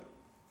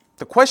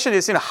the question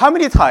is, how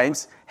many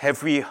times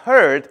have we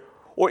heard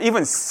or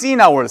even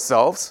seen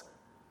ourselves,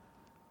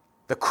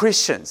 the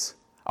Christians,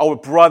 our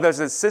brothers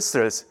and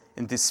sisters,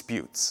 in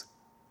disputes?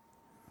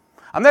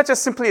 I'm not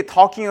just simply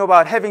talking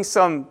about having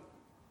some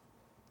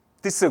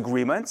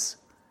disagreements.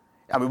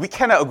 We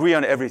cannot agree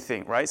on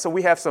everything, right? So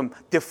we have some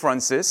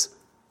differences.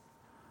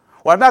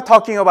 Or I'm not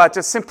talking about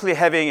just simply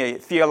having a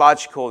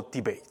theological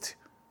debate.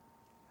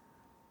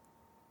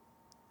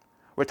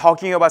 We're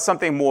talking about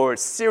something more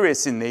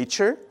serious in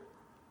nature,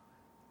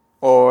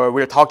 or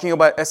we're talking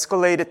about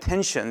escalated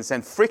tensions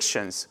and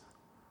frictions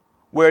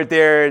where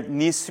there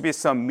needs to be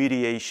some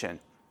mediation.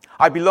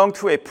 I belong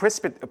to a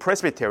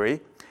presbytery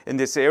in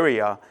this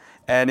area,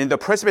 and in the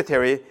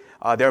presbytery,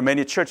 there are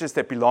many churches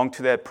that belong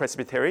to that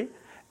presbytery,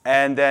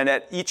 and then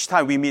at each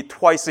time we meet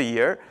twice a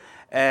year,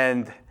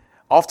 and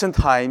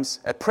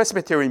oftentimes at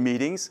presbytery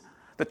meetings,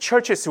 the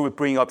churches would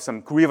bring up some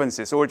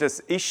grievances or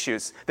just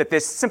issues that they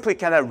simply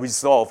cannot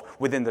resolve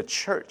within the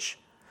church.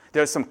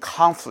 There are some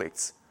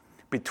conflicts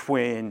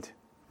between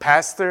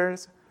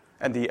pastors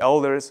and the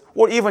elders,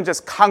 or even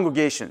just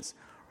congregations,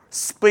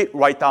 split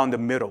right down the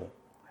middle.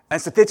 And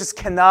so they just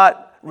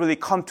cannot really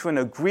come to an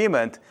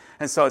agreement.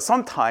 And so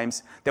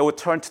sometimes they would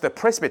turn to the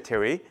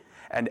presbytery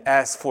and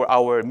ask for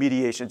our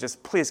mediation.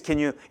 Just please, can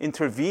you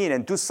intervene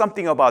and do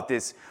something about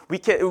this? We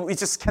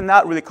just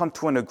cannot really come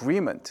to an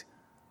agreement.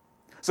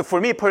 So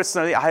for me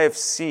personally, I have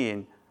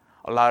seen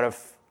a lot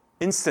of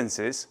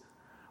instances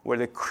where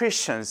the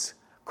Christians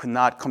could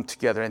not come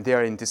together and they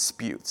are in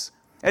disputes.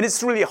 And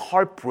it's really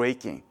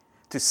heartbreaking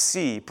to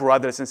see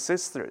brothers and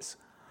sisters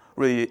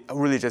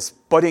really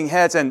just butting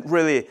heads, and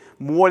really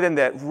more than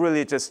that,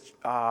 really just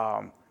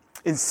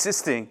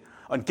insisting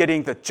on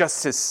getting the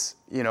justice,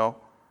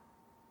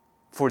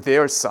 for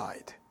their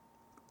side.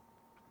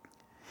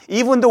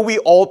 Even though we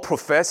all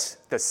profess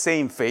the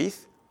same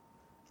faith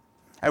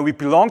and we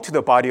belong to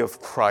the body of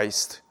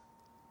Christ,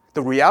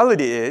 the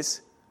reality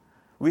is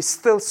we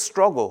still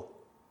struggle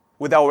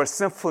with our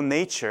sinful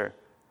nature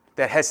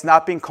that has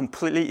not been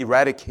completely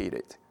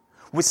eradicated.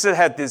 We still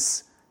have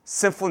this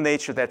sinful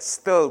nature that's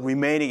still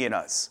remaining in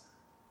us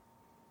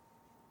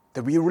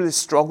that we really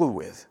struggle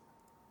with.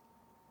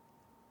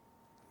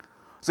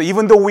 So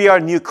even though we are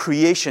new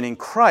creation in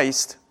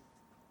Christ,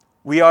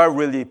 we are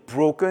really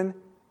broken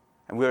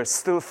and we are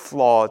still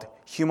flawed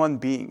human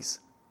beings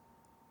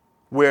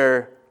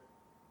where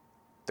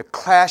the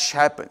clash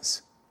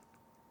happens.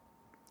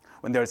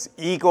 When there's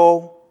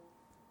ego,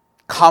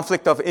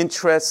 conflict of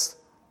interest,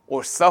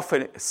 or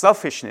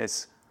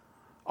selfishness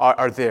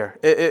are there.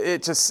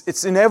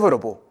 It's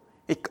inevitable.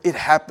 It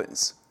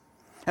happens.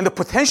 And the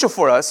potential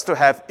for us to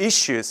have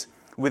issues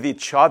with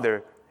each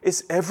other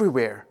is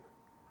everywhere.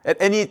 At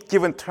any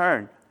given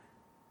turn,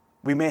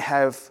 we may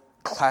have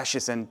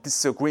clashes and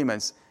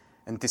disagreements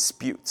and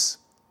disputes.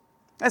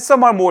 And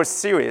some are more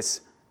serious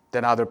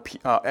than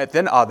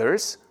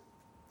others.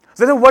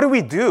 So then what do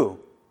we do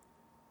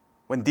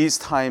when these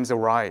times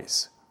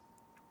arise?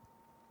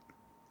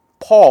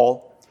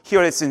 Paul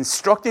here is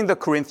instructing the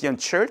Corinthian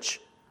church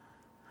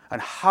on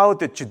how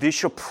the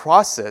judicial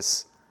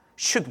process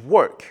should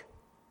work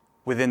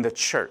within the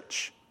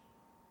church.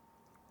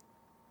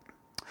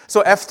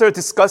 So after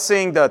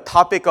discussing the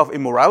topic of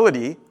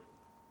immorality,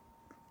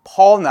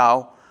 Paul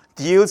now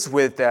deals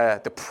with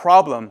the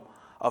problem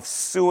of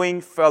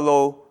suing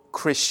fellow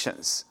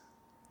Christians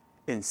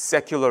in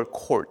secular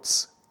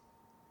courts.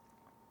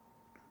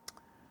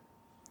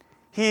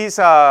 He's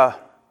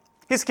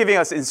giving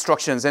us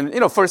instructions,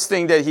 and first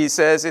thing that he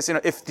says is,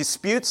 if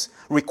disputes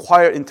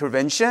require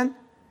intervention,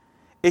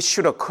 it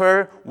should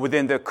occur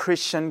within the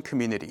Christian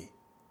community.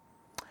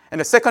 And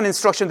the second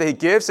instruction that he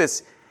gives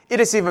is, it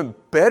is even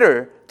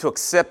better to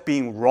accept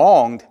being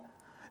wronged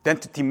than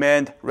to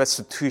demand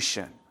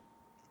restitution.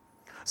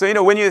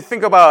 So, when you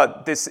think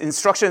about these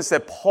instructions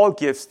that Paul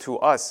gives to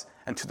us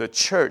and to the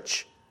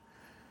church,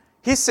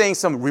 he's saying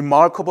some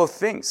remarkable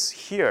things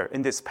here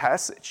in this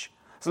passage.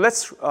 So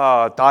let's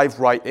dive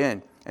right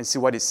in and see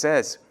what he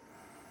says.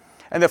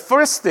 And the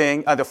first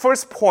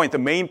point, the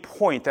main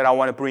point that I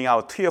want to bring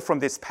out to you from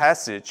this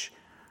passage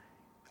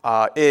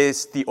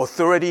is the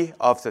authority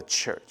of the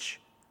church.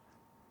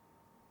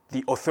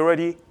 The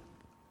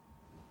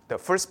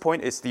first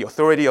point is the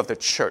authority of the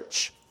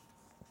church.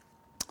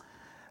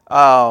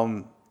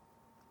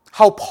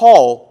 How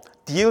Paul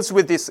deals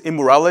with this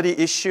immorality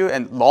issue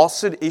and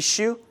lawsuit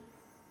issue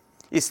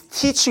is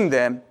teaching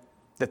them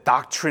the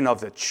doctrine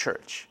of the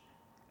church.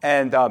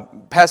 And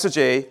Pastor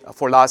Jay,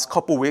 for last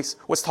couple weeks,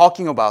 was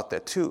talking about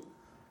that too.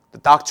 The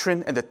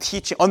doctrine and the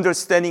teaching,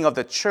 understanding of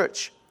the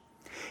church.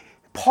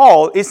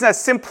 Paul is not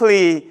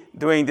simply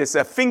doing this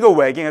finger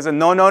wagging and saying,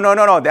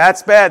 no,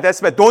 that's bad,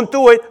 don't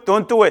do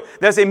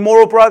it, that's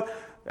immoral, brother,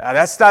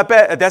 that's not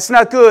bad, that's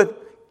not good,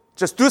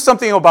 just do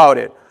something about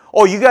it.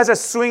 Oh, you guys are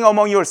suing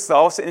among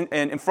yourselves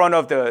in front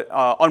of the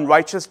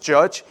unrighteous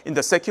judge in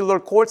the secular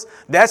courts,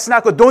 that's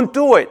not good, don't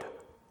do it.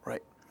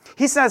 Right?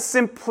 He's not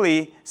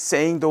simply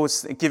saying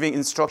those, giving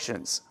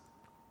instructions.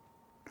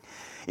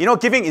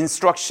 Giving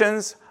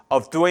instructions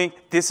of doing,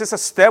 this is a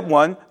step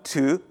 1,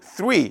 2,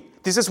 3.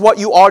 this is what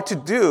you are to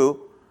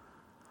do,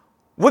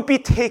 would be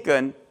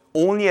taken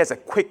only as a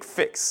quick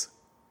fix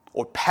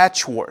or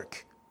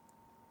patchwork,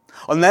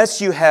 unless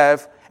you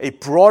have a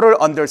broader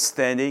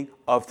understanding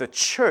of the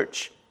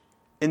church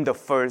in the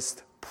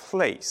first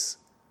place.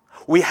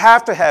 We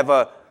have to have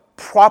a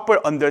proper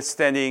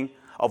understanding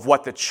of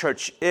what the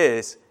church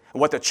is and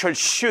what the church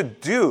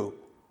should do.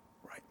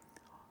 Right?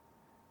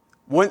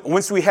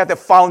 Once we have the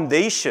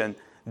foundation,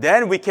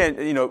 then we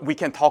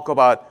can talk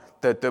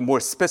about the more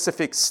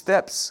specific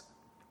steps.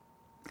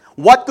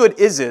 What good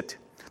is it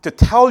to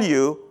tell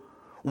you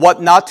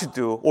what not to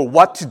do or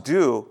what to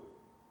do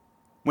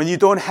when you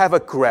don't have a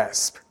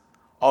grasp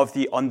of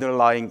the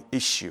underlying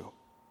issue?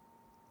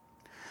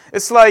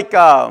 It's like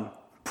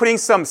putting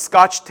some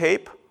Scotch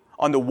tape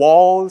on the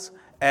walls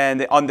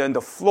and on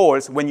the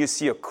floors when you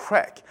see a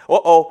crack.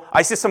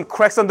 I see some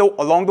cracks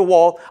along the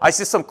wall. I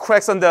see some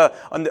cracks on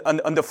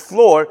the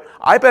floor.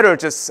 I better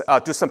just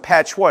do some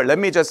patchwork. Let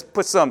me just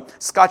put some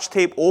Scotch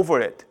tape over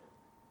it.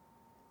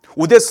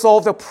 Would it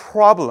solve the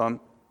problem?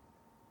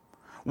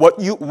 What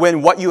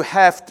you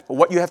have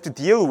to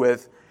deal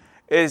with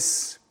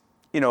is,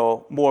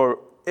 more.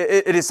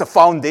 It is a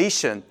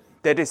foundation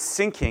that is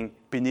sinking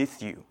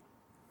beneath you.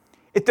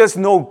 It does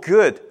no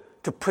good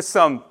to put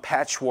some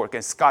patchwork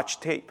and Scotch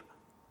tape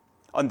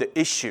on the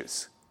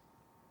issues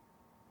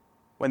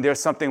when there's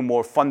something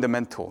more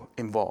fundamental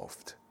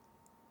involved.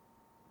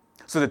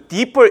 So the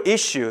deeper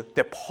issue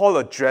that Paul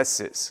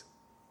addresses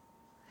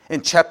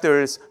in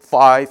chapters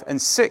 5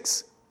 and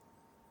 6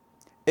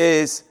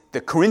 is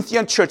the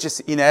Corinthian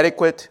church's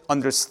inadequate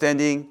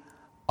understanding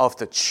of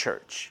the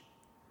church.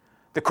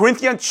 The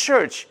Corinthian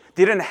church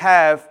didn't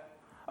have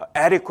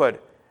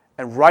adequate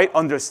and right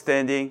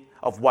understanding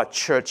of what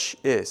church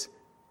is.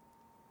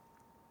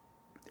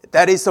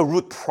 That is a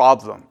root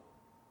problem.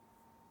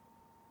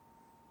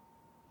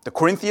 The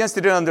Corinthians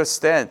didn't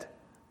understand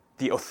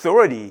the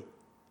authority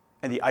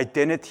and the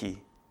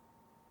identity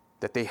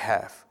that they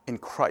have in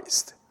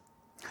Christ.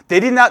 They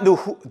did not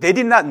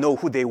know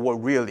who they were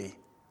really.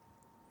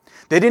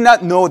 They did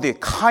not know the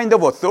kind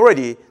of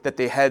authority that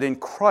they had in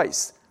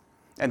Christ.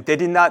 And they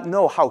did not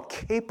know how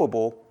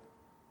capable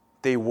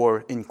they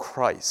were in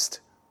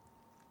Christ.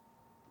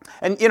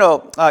 And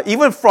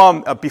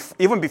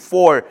even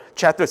before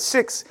chapter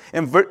 6,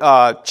 in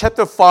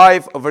chapter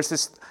 5,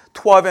 verses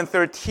 12 and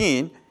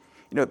 13,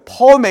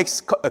 Paul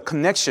makes a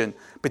connection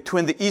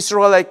between the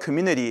Israelite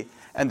community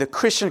and the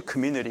Christian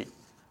community,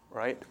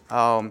 right?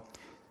 I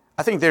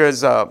think there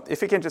is,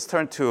 if you can just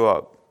turn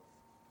to,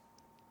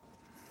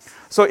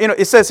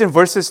 it says in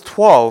verses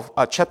 12,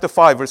 chapter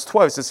 5, verse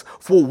 12, it says,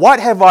 "For what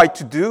have I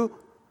to do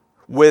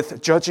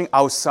with judging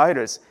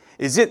outsiders?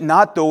 Is it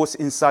not those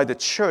inside the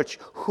church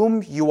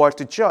whom you are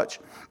to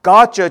judge?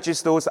 God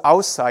judges those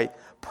outside.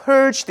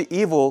 Purge the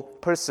evil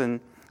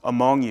person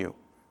among you."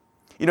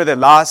 The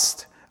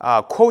last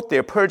quote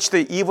there, "Purge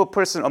the evil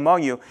person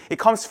among you," it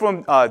comes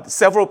from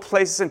several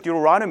places in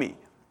Deuteronomy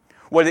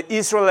where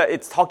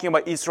it's talking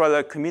about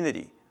Israelite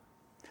community.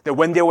 That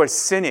when they were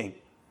sinning,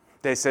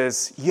 that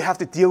says you have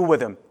to deal with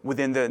them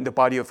within the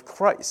body of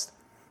Christ.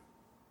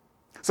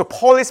 So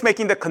Paul is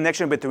making the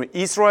connection between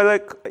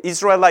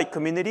Israelite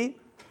community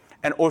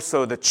and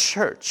also the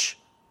church.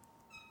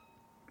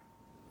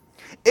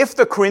 If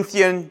the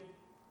Corinthians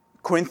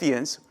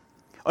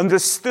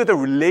understood the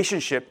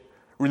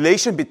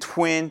relation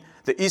between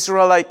the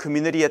Israelite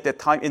community at that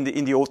time in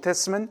the Old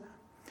Testament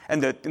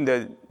and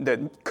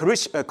the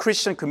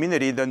Christian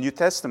community in the New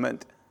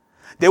Testament,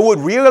 they would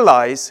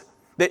realize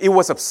that it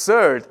was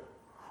absurd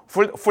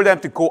for them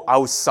to go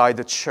outside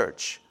the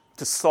church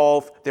to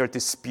solve their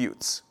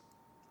disputes.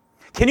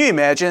 Can you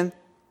imagine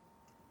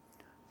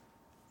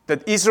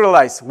that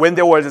Israelites, when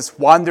they were just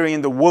wandering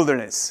in the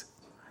wilderness,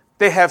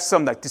 they have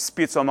some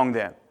disputes among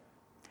them.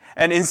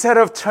 And instead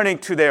of turning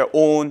to their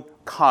own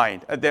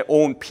kind, their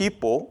own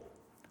people,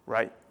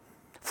 right?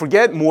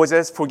 Forget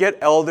Moses, forget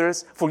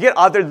elders, forget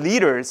other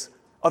leaders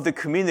of the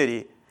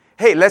community.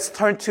 Hey, let's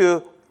turn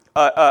to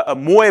a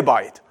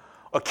Moabite,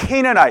 a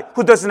Canaanite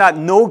who does not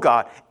know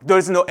God,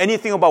 doesn't know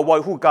anything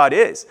about who God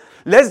is.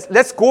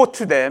 Let's go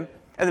to them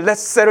and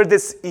let's settle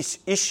this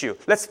issue.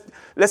 Let's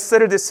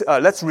settle this.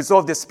 Let's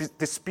resolve these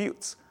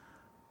disputes.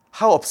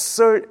 How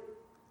absurd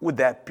would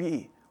that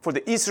be for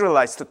the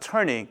Israelites to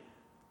turning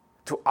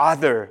to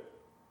other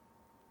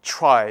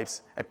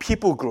tribes and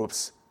people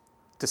groups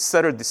to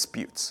settle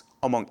disputes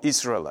among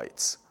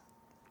Israelites?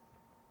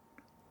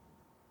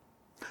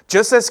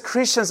 Just as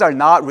Christians are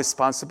not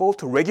responsible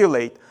to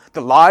regulate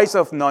the lives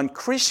of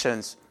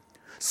non-Christians,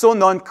 so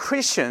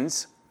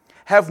non-Christians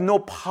have no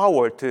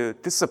power to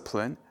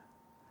discipline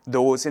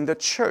those in the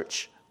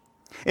church.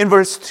 In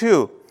verse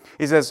 2,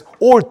 it says,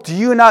 "Or do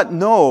you not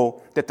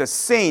know that the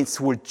saints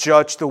will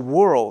judge the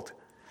world?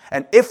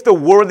 And if the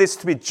world is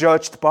to be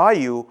judged by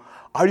you,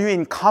 are you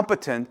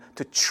incompetent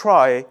to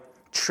try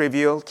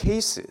trivial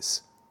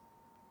cases?"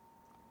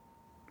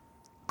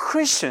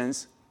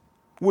 Christians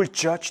will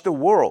judge the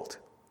world.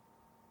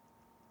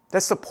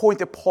 That's the point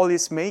that Paul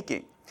is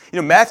making.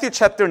 Matthew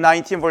chapter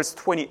 19, verse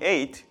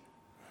 28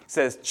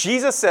 says,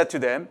 Jesus said to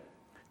them,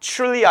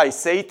 Truly I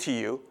say to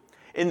you,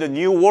 in the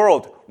new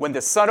world, when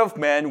the Son of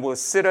Man will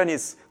sit on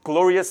his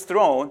glorious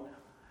throne,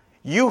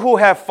 you who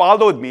have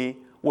followed me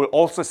will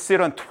also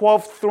sit on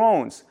 12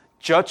 thrones,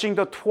 judging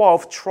the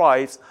 12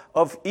 tribes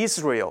of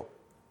Israel.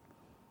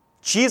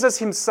 Jesus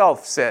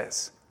himself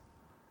says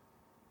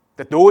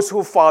that those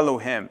who follow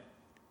him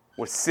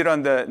will sit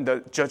on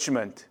the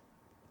judgment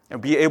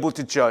and be able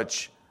to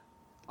judge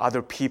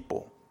other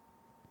people.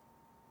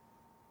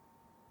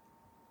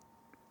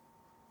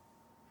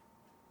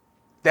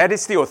 That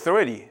is the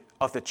authority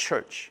of the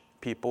church,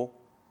 people.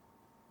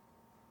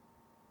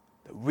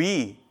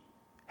 We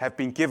have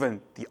been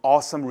given the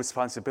awesome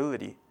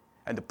responsibility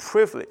and the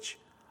privilege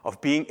of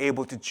being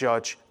able to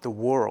judge the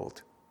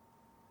world.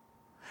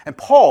 And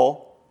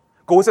Paul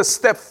goes a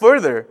step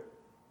further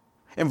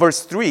in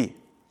verse 3.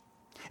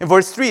 In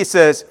verse 3 it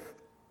says,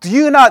 do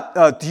you not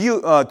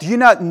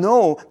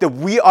know that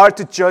we are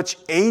to judge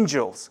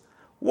angels?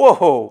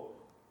 Whoa!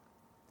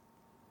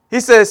 He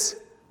says,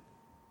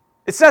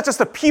 it's not just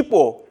the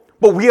people,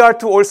 but we are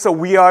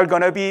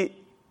going to be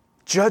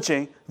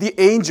judging the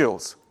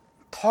angels.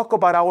 Talk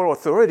about our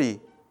authority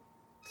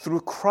through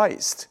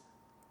Christ.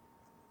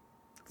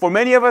 For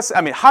many of us,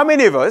 how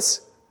many of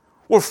us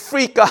will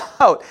freak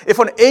out if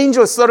an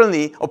angel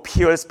suddenly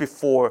appears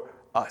before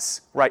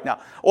us right now?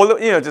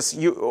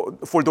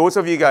 For those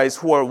of you guys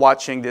who are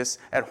watching this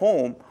at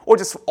home, or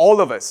just all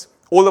of us,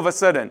 all of a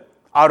sudden,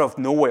 out of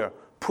nowhere,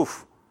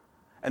 poof,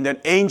 and then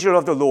angel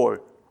of the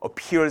Lord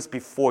appears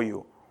before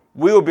you.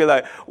 We will be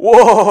like,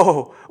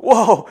 whoa,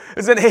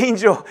 it's an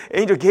angel,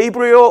 Angel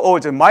Gabriel or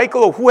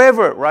Michael or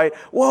whoever, right?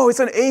 Whoa, it's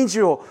an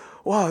angel.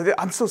 Wow,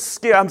 I'm so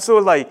scared. I'm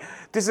so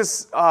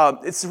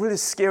it's really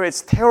scary.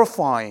 It's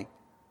terrifying.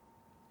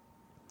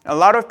 A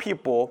lot of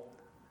people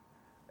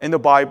in the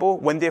Bible,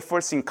 when they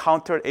first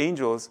encountered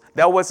angels,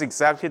 that was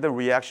exactly the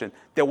reaction.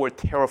 They were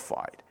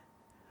terrified.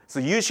 So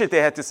usually they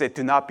had to say,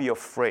 do not be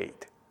afraid.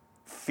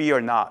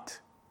 Fear not,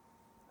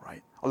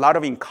 right? A lot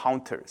of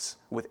encounters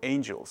with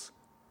angels.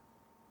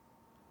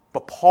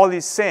 But Paul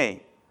is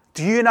saying,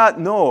 do you not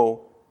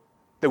know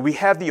that we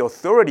have the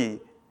authority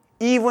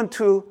even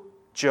to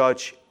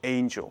judge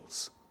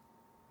angels?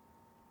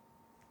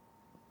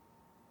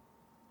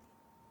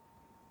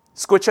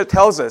 Scripture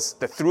tells us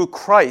that through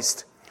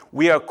Christ,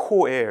 we are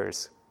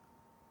co-heirs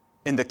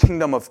in the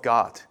kingdom of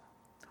God.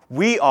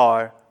 We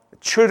are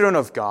children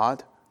of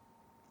God,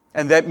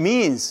 and that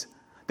means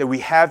that we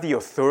have the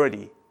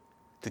authority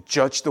to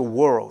judge the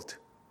world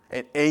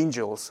and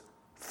angels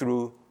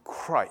through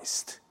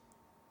Christ.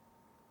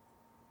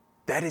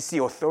 That is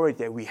the authority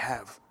that we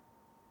have.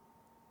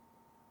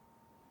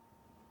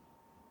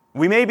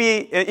 We may be,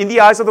 in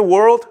the eyes of the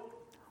world,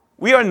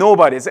 we are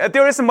nobodies.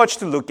 There isn't much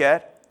to look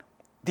at.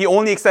 The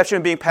only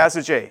exception being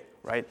Pastor Jay,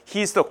 right?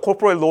 He's the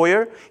corporate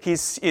lawyer.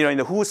 He's in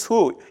the who's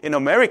who in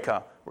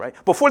America, right?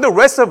 But for the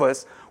rest of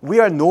us, we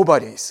are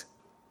nobodies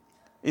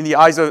in the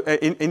eyes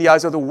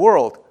of the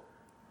world.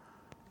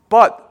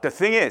 But the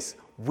thing is,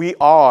 we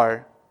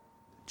are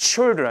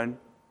children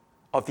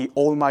of the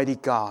Almighty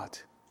God,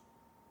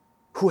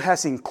 who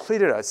has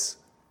included us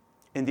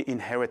in the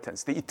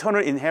inheritance, the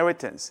eternal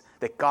inheritance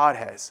that God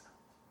has.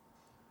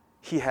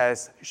 He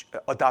has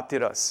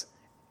adopted us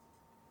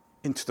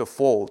into the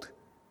fold.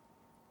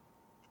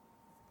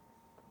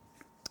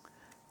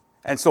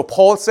 And so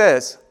Paul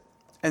says,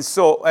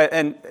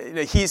 and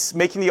he's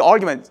making the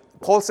argument,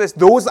 Paul says,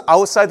 those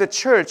outside the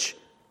church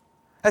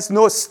has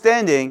no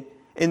standing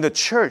in the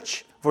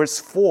church, verse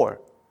 4,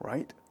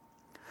 right?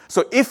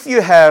 So if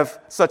you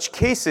have such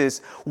cases,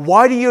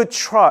 why do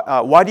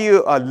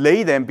you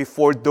lay them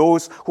before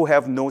those who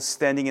have no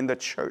standing in the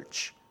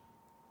church?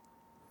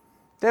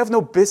 They have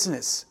no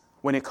business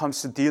when it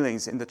comes to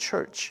dealings in the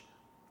church.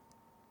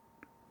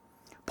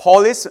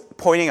 Paul is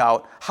pointing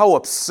out how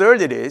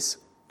absurd it is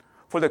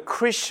for the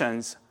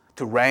Christians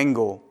to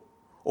wrangle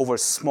over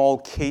small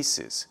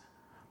cases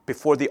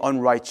before the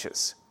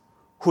unrighteous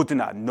who do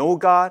not know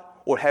God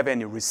or have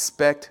any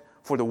respect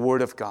for the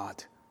Word of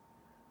God,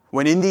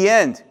 when in the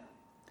end,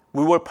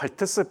 we will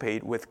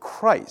participate with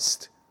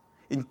Christ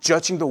in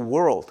judging the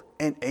world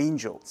and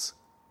angels.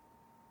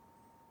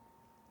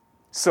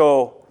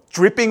 So,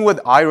 dripping with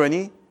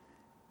irony,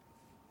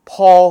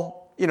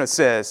 Paul,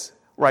 says,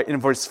 right in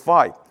verse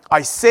 5,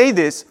 I say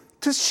this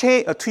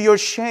to your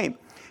shame.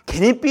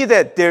 Can it be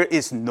that there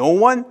is no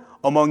one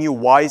among you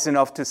wise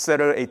enough to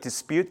settle a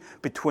dispute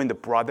between the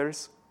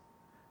brothers?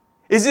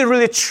 Is it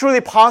really truly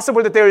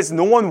possible that there is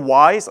no one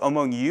wise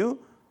among you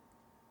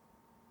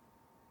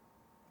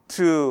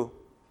to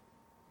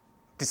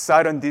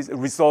decide on this,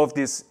 resolve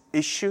these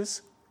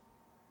issues?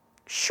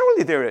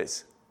 Surely there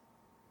is,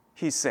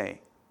 he's saying.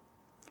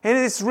 And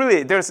he's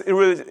really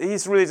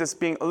just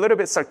being a little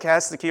bit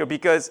sarcastic here,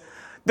 because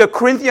the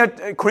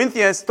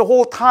Corinthians, the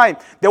whole time,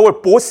 they were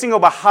boasting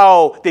about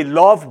how they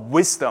love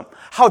wisdom,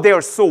 how they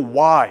are so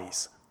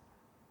wise.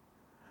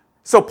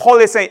 So Paul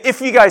is saying, if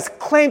you guys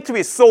claim to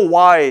be so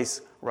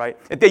wise, right,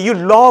 that you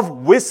love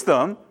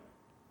wisdom,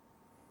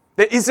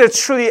 then is there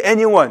truly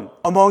anyone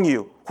among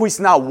you who is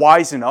not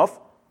wise enough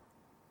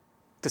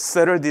to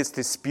settle these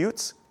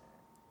disputes?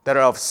 that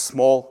are of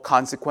small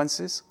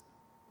consequences?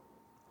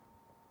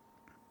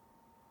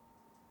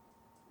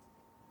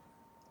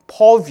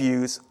 Paul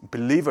views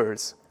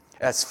believers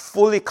as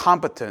fully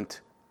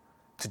competent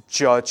to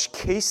judge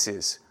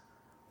cases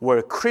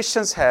where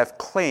Christians have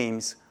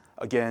claims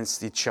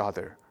against each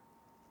other.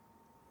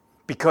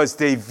 Because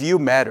they view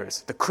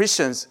matters, the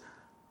Christians,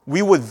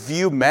 we would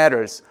view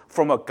matters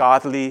from a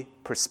godly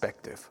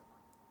perspective.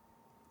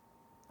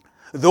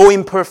 Though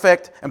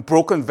imperfect and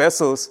broken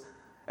vessels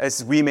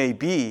as we may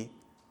be,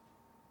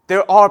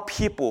 there are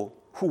people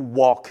who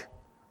walk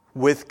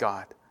with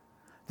God.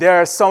 There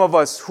are some of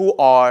us who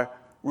are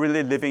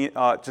really living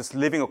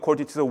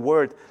according to the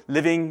Word,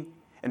 living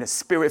in a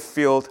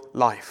Spirit-filled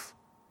life.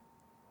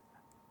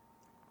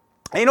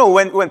 And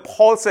when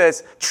Paul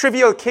says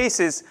trivial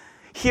cases,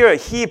 here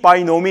he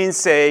by no means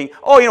saying,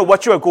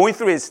 what you are going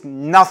through is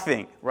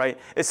nothing, right?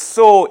 It's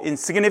so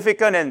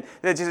insignificant and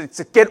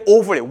just get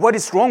over it. What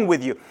is wrong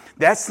with you?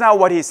 That's not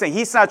what he's saying.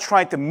 He's not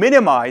trying to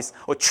minimize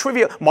or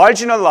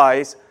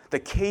marginalize the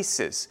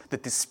cases, the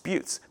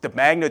disputes, the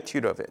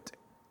magnitude of it.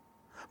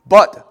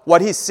 But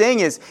what he's saying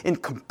is, in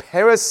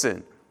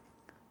comparison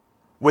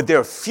with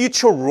their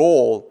future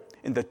role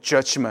in the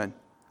judgment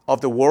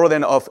of the world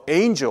and of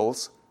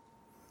angels,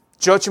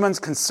 judgments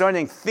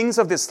concerning things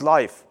of this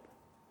life,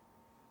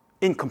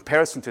 in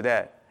comparison to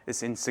that,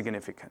 is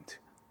insignificant.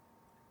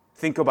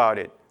 Think about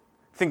it.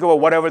 Think about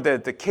whatever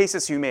the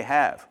cases you may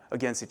have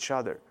against each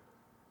other.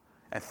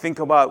 And think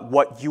about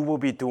what you will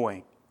be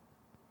doing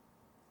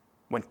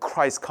when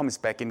Christ comes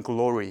back in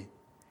glory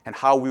and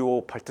how we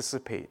will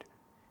participate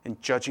in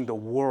judging the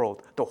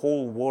world, the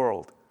whole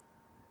world,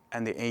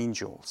 and the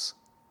angels.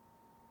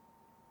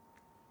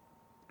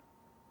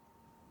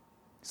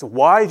 So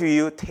why do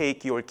you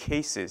take your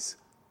cases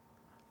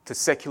to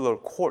secular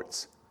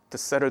courts to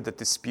settle the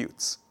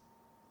disputes?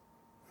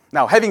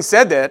 Now, having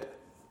said that,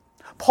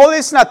 Paul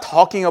is not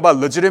talking about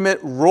legitimate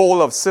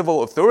role of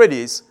civil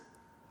authorities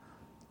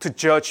to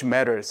judge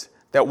matters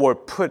that were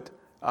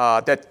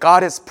that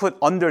God has put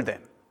under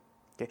them.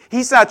 Okay?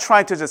 He's not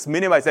trying to just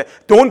minimize that.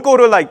 Don't go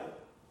to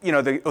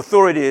the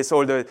authorities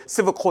or the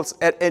civil courts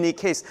at any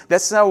case.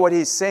 That's not what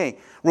he's saying.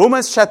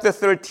 Romans chapter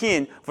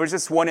 13,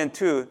 verses 1 and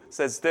 2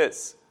 says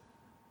this: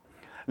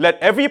 "Let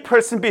every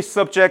person be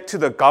subject to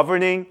the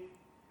governing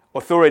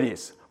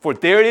authorities, for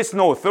there is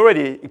no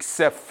authority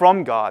except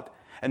from God,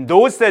 and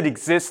those that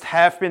exist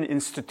have been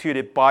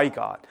instituted by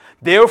God.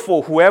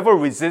 Therefore, whoever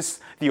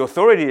resists the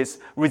authorities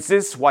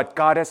resists what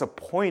God has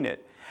appointed,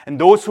 and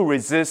those who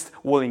resist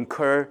will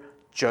incur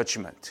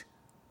judgment."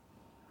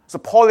 So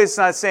Paul is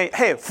not saying,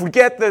 hey,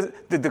 forget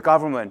the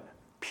government,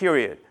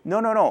 period.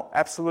 No,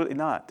 absolutely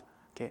not.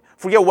 Okay?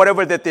 Forget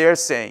whatever that they're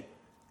saying,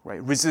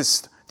 right?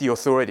 Resist the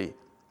authority.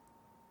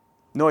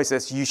 No, he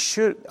says you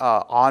should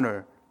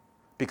honor,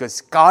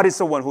 because God is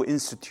the one who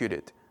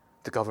instituted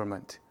the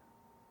government.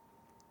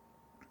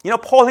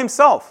 Paul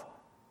himself,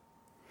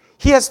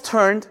 he has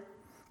turned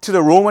to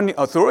the Roman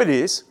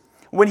authorities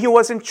when he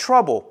was in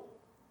trouble,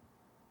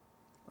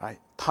 right?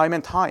 Time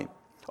and time,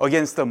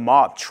 against the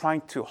mob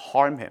trying to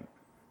harm him.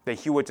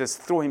 That he would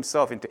just throw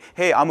himself into,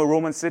 hey, I'm a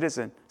Roman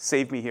citizen,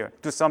 save me here,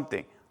 do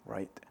something,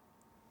 right?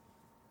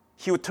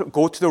 He would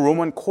go to the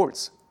Roman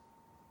courts.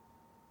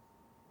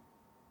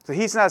 So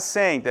he's not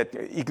saying that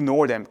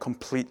ignore them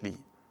completely.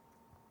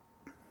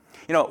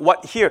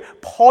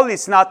 Paul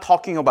is not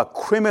talking about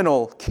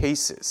criminal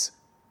cases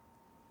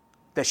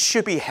that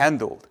should be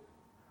handled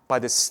by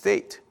the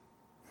state,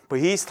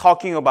 but he's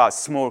talking about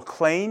small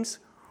claims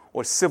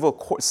or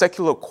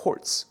secular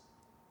courts.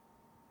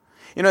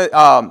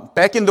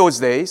 Back in those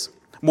days,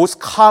 most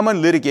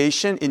common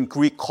litigation in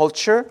Greek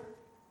culture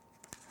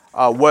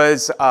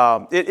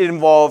it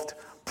involved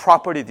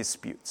property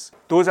disputes.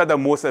 Those are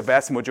the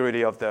vast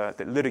majority of the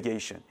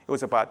litigation. It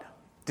was about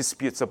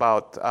disputes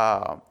about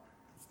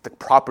the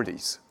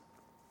properties.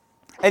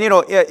 And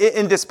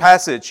in this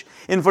passage,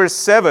 in verse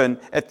 7,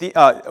 at the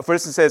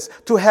verse it says,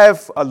 "To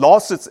have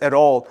lawsuits at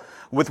all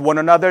with one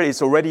another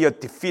is already a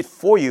defeat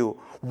for you.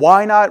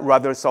 Why not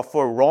rather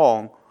suffer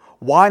wrong?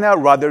 Why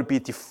not rather be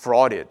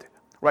defrauded?"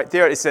 Right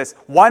there it says,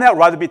 why not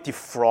rather be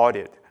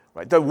defrauded?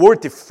 Right? The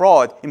word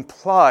defraud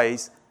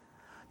implies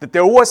that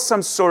there was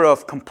some sort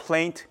of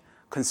complaint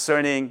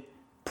concerning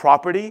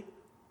property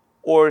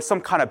or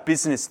some kind of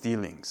business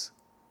dealings.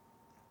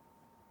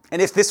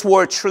 And if this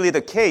were truly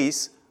the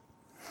case,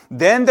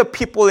 then the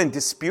people in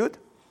dispute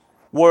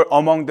were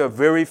among the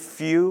very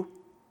few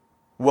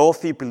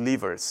wealthy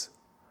believers,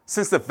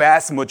 since the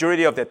vast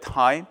majority of the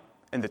time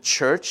in the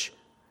church,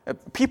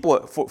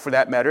 people, for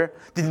that matter,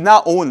 did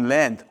not own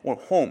land or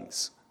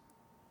homes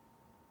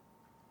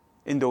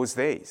in those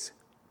days.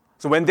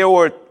 So when there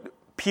were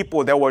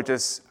people that were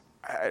just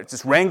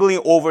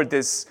wrangling over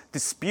this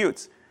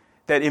dispute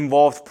that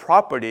involved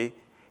property,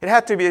 it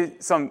had to be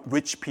some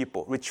rich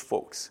people, rich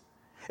folks.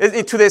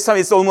 In today's time,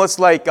 it's almost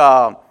like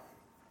a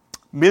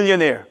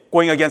millionaire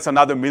going against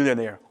another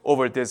millionaire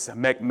over this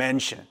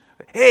mansion.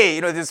 Hey,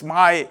 this is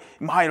mine,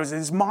 this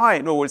is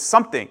mine, or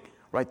something,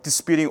 right?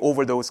 Disputing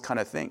over those kind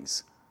of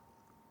things.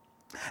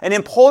 And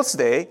in Paul's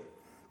day,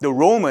 the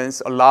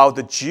Romans allowed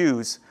the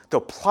Jews to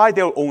apply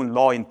their own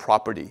law in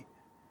property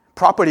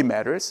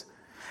matters.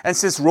 And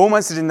since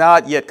Romans did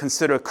not yet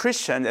consider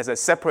Christians as a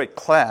separate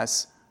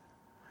class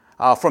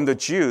from the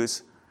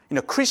Jews,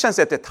 Christians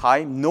at the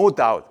time, no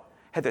doubt,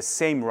 had the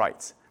same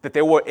rights, that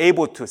they were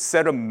able to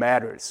settle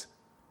matters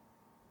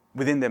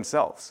within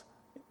themselves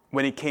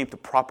when it came to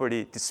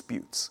property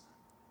disputes.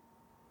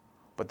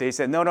 But they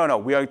said, no,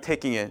 we are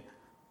taking it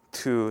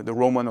to the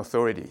Roman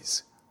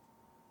authorities.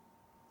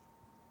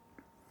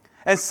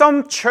 And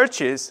some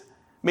churches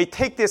may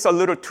take this a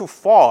little too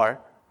far,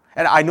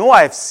 and I know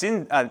I've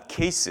seen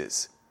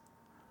cases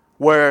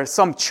where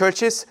some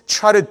churches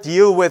try to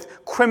deal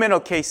with criminal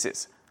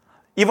cases,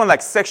 even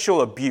like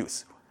sexual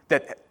abuse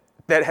that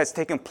has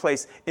taken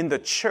place in the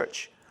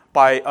church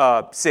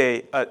by,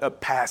 say, a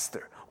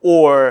pastor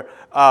or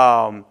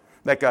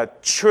like a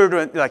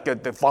children, like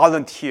the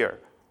volunteer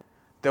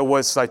that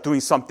was like doing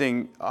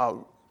something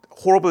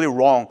horribly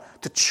wrong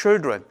to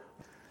children.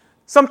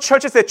 Some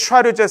churches, they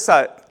try to just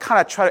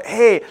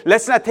hey,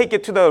 let's not take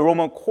it to the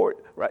Roman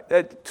court,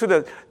 right? To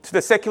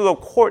the secular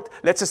court.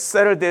 Let's just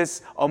settle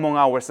this among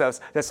ourselves.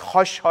 Let's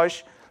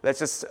hush. Let's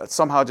just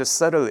somehow just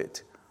settle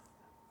it.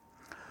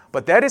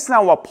 But that is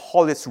not what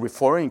Paul is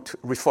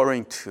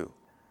referring to.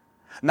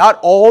 Not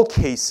all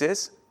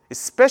cases,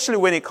 especially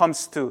when it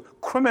comes to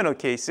criminal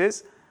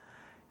cases,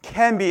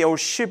 can be or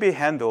should be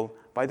handled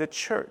by the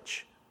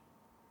church.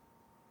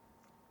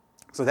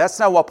 So that's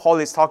not what Paul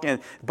is talking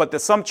about.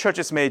 But some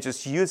churches may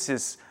just use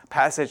this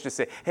passage to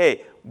say,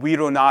 hey, we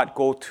do not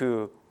go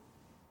to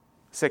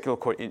secular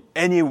court in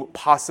any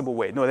possible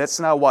way. No,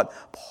 that's not what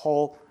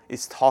Paul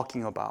is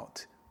talking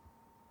about.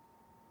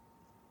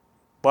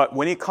 But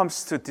when it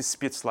comes to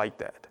disputes like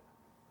that,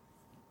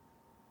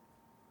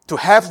 to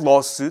have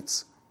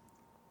lawsuits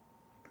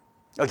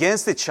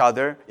against each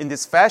other in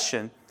this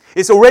fashion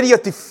is already a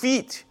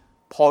defeat,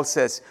 Paul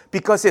says,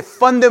 because it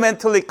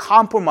fundamentally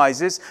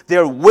compromises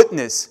their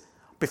witness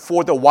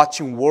before the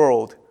watching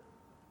world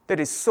that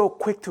is so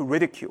quick to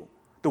ridicule.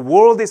 The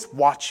world is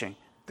watching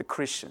the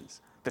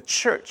Christians, the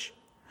church.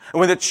 And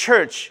when the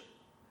church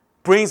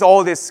brings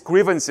all these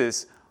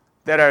grievances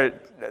that are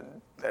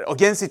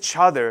against each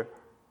other,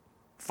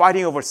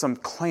 fighting over some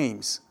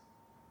claims,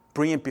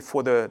 bring it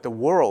before the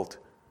world,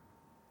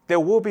 there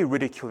will be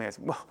ridiculing.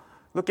 Well,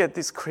 look at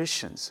these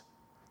Christians.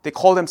 They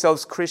call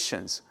themselves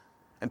Christians,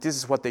 and this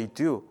is what they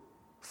do,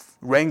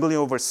 wrangling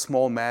over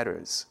small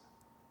matters.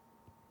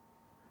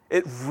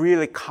 It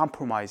really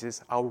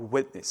compromises our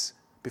witness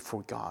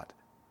before God.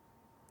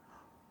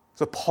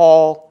 So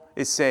Paul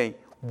is saying,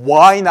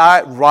 why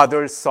not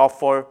rather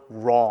suffer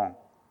wrong?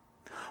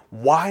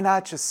 Why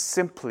not just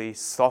simply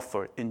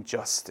suffer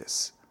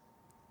injustice?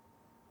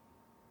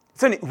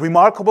 It's a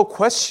remarkable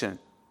question.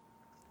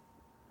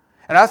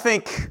 And I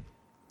think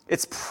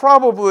it's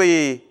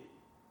probably,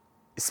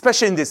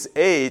 especially in this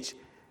age,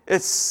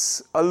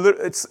 it's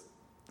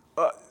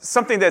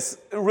something that's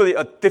really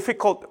a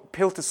difficult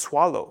pill to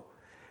swallow.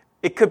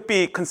 It could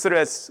be considered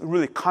as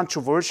really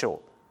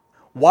controversial.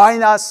 Why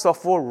not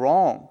suffer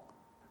wrong?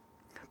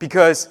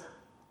 Because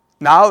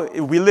now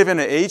we live in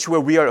an age where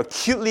we are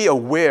acutely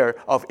aware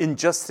of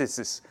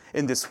injustices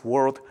in this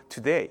world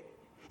today.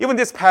 Even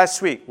this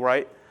past week,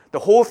 right? The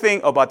whole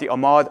thing about the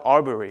Ahmaud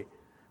Arbery,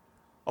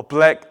 a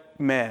black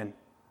man,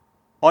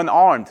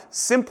 unarmed,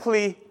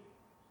 simply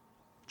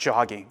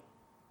jogging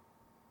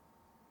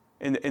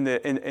in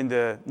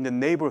the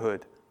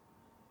neighborhood.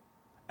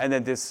 And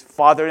then this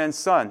father and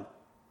son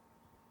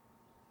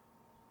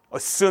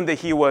assumed that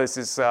he was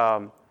this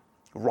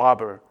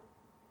robber,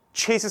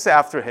 chases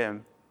after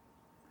him,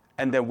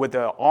 and then with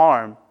the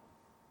arm,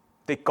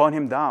 they gun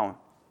him down.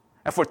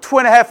 And for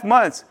 2.5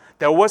 months,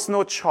 there was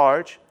no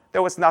charge.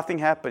 There was nothing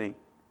happening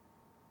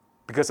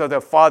because of the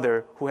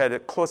father who had a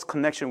close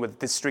connection with the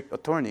district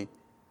attorney.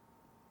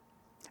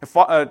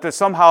 And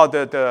somehow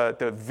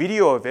the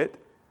video of it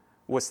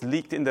was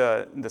leaked in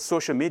the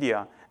social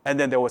media, and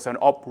then there was an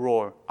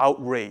uproar,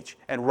 outrage,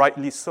 and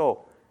rightly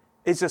so.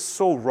 It's just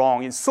so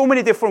wrong in so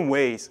many different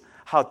ways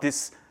how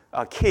this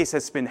case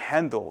has been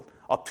handled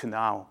up to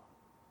now.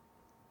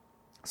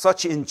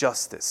 Such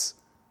injustice.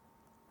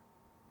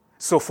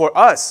 So for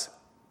us,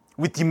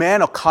 we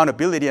demand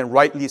accountability, and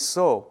rightly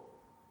so.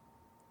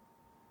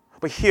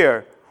 But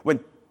here, when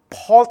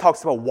Paul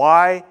talks about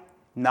why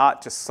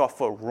not just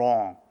suffer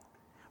wrong,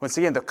 once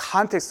again, the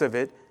context of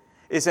it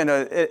is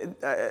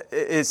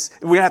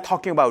we're not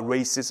talking about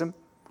racism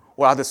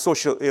or other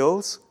social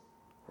ills,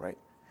 right?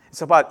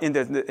 It's about in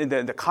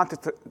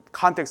the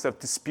context of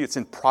disputes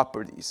in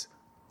properties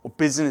or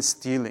business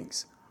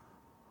dealings.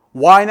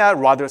 Why not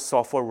rather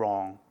suffer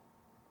wrong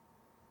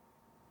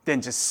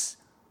than just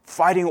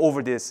fighting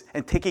over this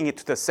and taking it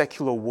to the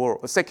secular world,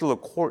 a secular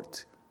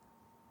court?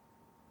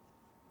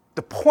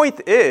 The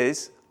point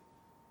is,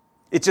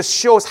 it just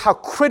shows how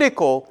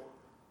critical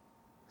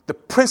the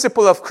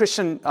principle of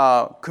Christian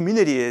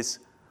community is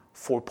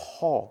for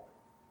Paul.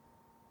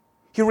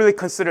 He really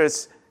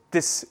considers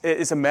this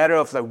is a matter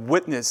of like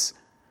witness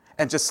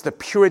and just the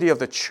purity of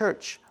the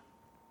church.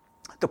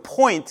 The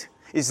point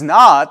is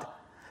not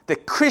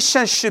that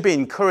Christians should be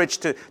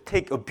encouraged to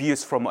take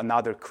abuse from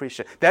another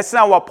Christian. That's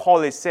not what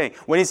Paul is saying.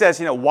 When he says,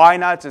 why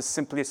not just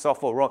simply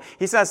suffer wrong?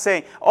 He's not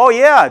saying, oh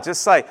yeah,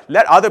 just like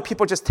let other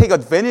people just take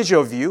advantage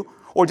of you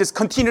or just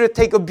continue to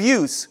take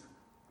abuse.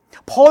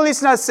 Paul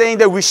is not saying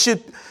that we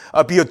should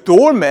be a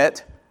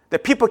doormat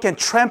that people can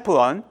trample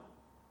on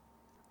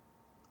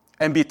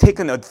and be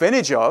taken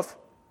advantage of.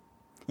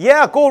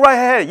 Yeah, go right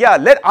ahead. Yeah,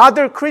 let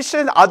other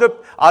Christians,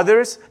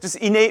 others,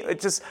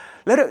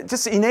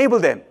 just enable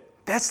them.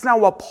 That's not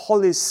what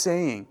Paul is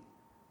saying.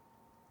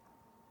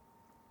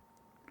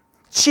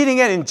 Cheating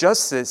and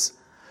injustice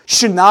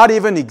should not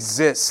even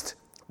exist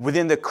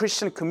within the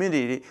Christian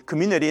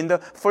community in the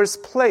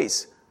first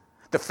place.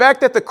 The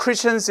fact that the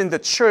Christians in the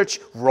church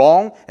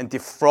wrong and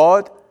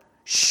defraud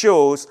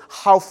shows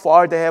how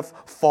far they have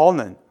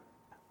fallen.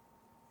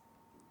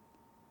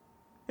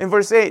 In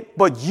verse 8,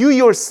 but you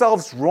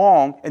yourselves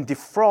wrong and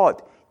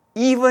defraud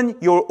even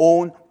your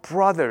own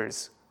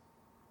brothers.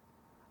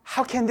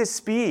 How can this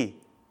be?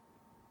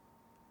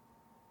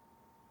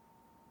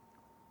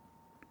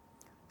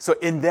 So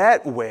in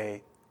that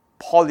way,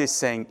 Paul is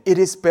saying it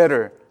is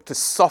better to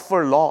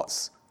suffer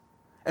loss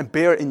and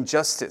bear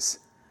injustice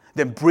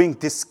than bring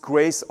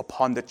disgrace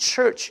upon the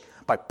church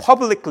by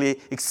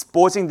publicly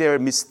exposing their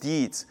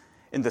misdeeds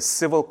in the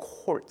civil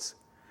courts.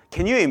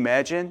 Can you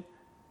imagine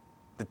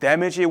the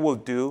damage it will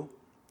do,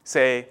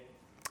 say,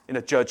 in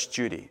a Judge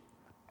Judy?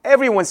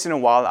 Every once in a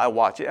while I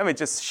watch it. I mean,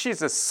 she's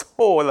just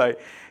so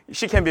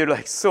she can be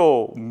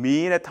so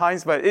mean at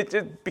times,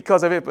 but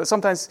because of it. But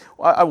sometimes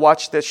I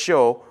watch that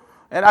show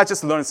and I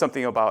just learn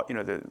something about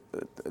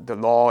the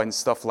law and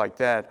stuff like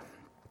that.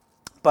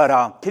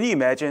 But can you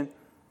imagine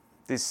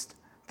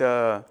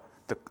the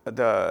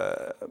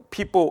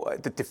people,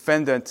 the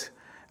defendant,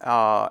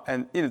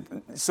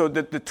 and so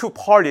the two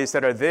parties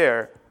that are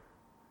there.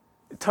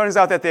 It turns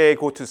out that they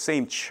go to the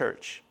same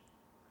church,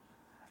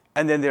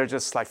 and then they're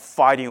just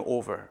fighting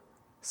over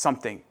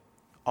something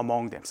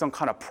among them, some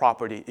kind of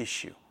property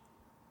issue.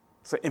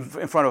 So in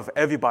front of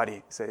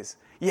everybody says,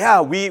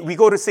 yeah, we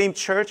go to the same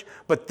church,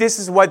 but this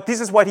is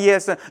what he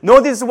has done. No,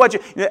 this is what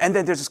and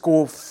then they just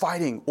go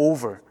fighting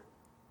over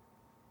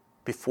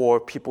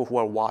before people who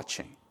are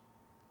watching.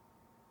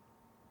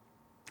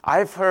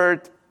 I've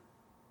heard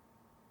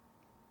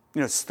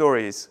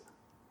stories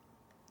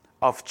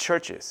of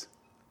churches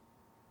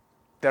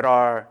that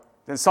are,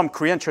 and some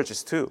Korean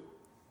churches too,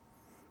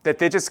 that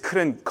they just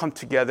couldn't come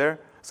together.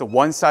 So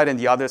one side and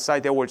the other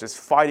side, they were just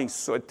fighting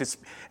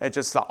and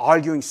just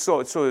arguing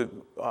so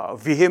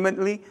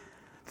vehemently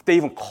that they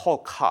even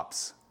called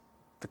cops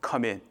to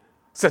come in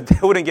so they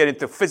wouldn't get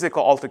into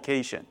physical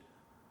altercation.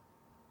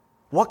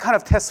 What kind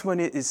of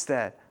testimony is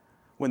that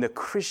when the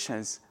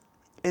Christians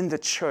in the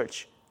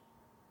church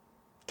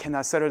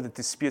cannot settle the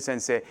disputes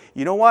and say,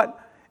 you know what,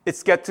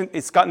 it's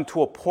gotten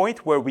to a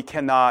point where we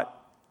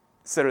cannot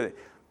settle it.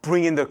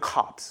 Bring in the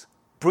cops,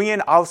 bring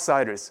in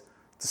outsiders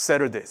to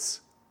settle this.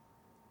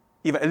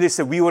 Even at least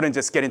we wouldn't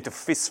just get into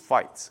fist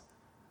fights.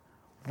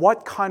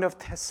 What kind of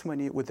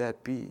testimony would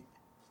that be?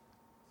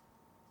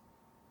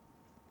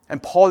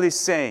 And Paul is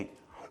saying,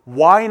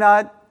 why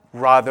not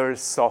rather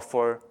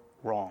suffer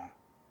wrong?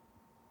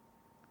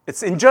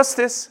 It's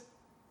injustice,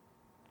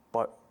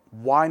 but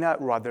why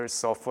not rather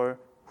suffer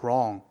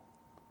wrong?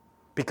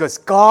 Because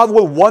God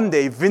will one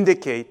day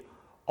vindicate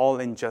all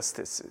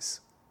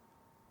injustices.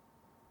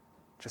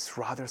 Just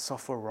rather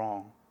suffer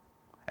wrong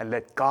and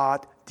let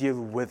God deal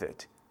with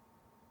it.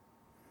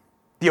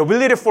 The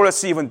ability for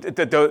us to even,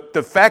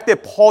 the fact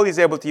that Paul is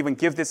able to even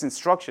give this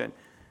instruction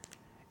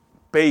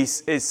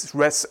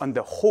rests on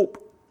the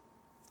hope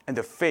and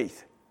the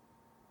faith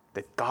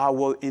that God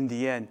will in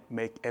the end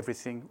make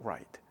everything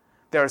right.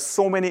 There are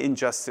so many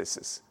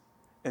injustices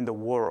in the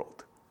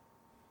world.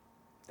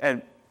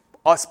 And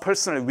us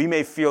personally, we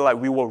may feel like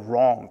we were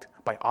wronged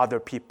by other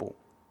people.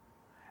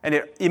 And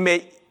it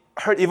may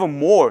hurt even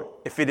more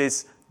if it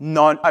is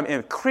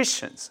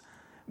Christians.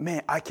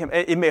 Man,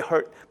 it may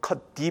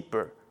cut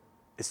deeper.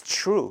 It's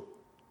true.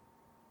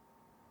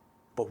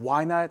 But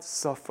why not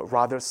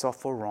rather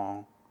suffer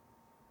wrong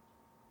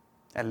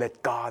and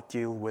let God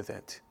deal with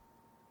it?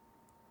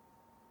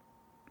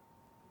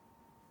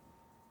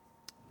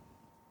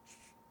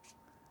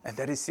 And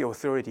that is the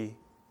authority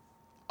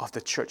of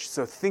the church.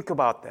 So think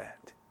about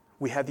that.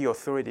 We have the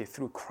authority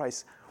through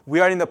Christ.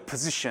 We are in a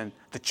position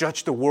to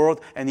judge the world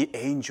and the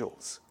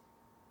angels.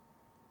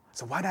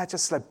 So why not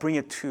just bring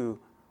it to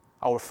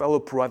our fellow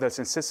brothers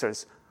and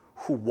sisters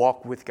who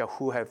walk with God,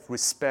 who have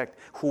respect,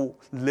 who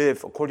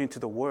live according to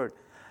the word.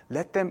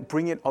 Let them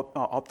bring it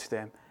up to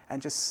them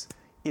and just,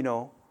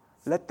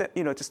 let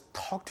them, just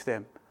talk to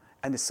them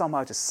and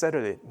somehow just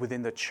settle it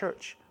within the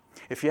church.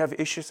 If you have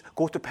issues,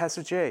 go to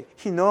Pastor Jay.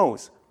 He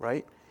knows,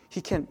 right?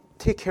 He can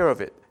take care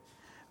of it.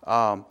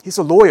 He's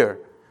a lawyer.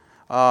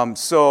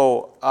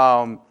 So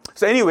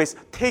anyways,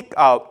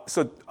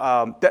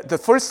 the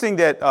first thing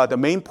that, the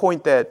main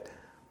point that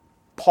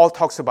Paul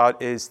talks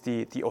about is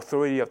the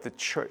authority of the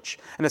church.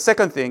 And the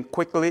second thing,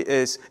 quickly,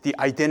 is the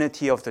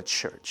identity of the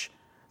church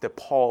that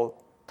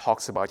Paul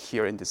talks about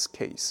here in this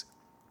case.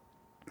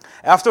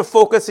 After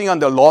focusing on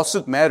the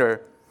lawsuit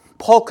matter,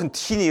 Paul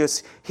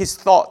continues his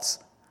thoughts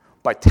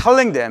by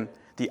telling them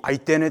the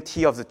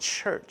identity of the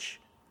church.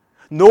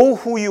 Know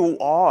who you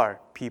are,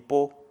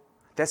 people.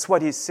 That's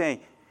what he's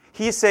saying.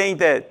 He's saying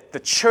that the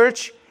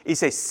church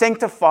is a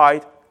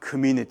sanctified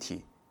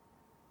community.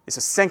 It's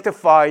a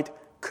sanctified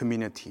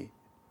community.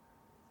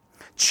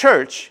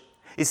 Church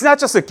is not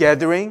just a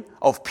gathering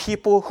of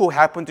people who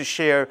happen to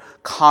share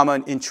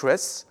common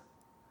interests,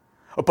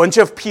 a bunch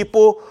of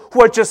people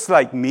who are just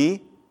like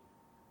me,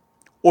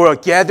 or a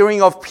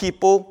gathering of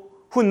people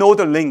who know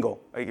the lingo.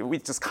 We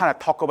just kind of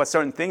talk about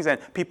certain things and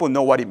people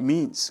know what it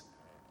means.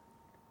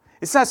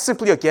 It's not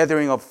simply a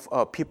gathering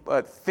of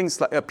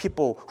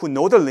people who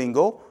know the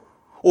lingo,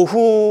 or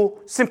who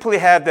simply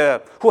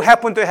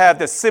happen to have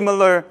the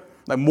similar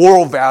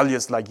moral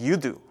values like you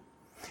do.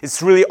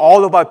 It's really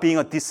all about being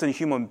a decent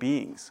human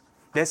beings.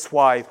 That's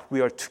why we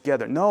are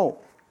together. No,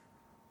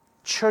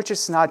 church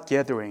is not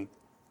gathering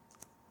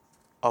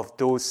of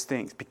those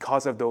things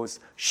because of those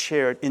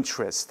shared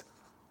interests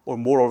or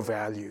moral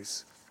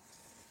values.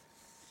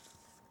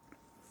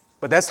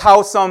 But that's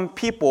how some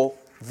people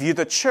view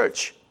the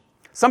church.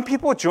 Some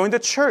people join the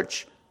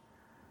church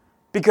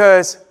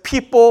because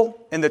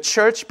people in the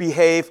church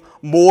behave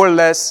more or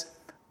less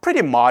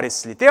pretty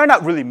modestly. They are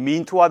not really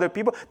mean to other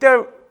people.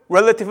 They're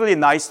relatively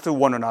nice to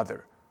one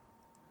another.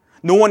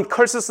 No one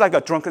curses like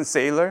a drunken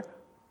sailor.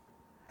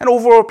 And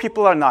overall,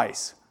 people are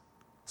nice.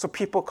 So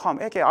people come,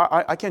 okay,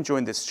 I can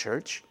join this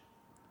church.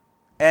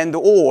 And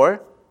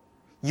or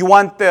you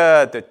want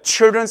the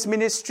children's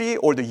ministry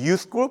or the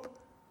youth group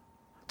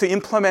to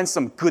implement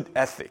some good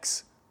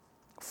ethics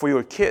for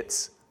your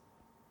kids.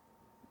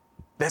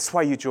 That's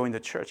why you join the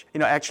church.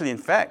 Actually, in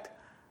fact,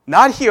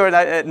 not here,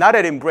 not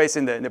at Embrace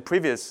in the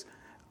previous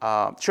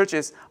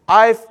churches.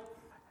 I've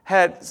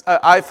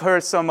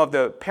heard some of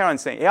the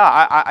parents saying,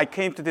 yeah, I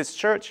came to this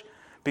church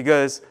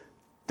because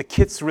the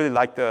kids really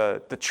like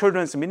the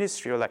children's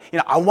ministry. Or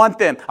I want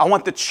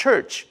the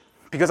church,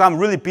 because I'm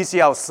really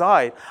busy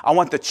outside. I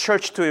want the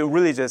church to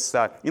really just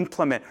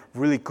implement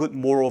really good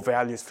moral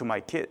values to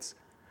my kids.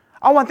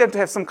 I want them to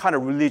have some kind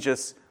of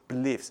religious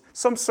beliefs,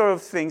 some sort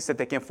of things that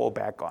they can fall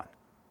back on.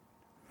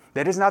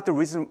 That is not the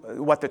reason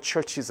what the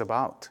church is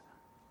about.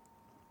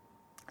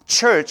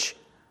 Church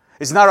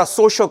is not a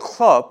social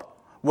club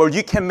where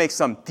you can make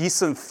some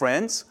decent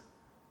friends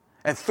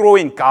and throw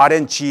in God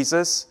and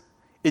Jesus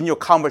in your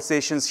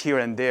conversations here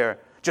and there,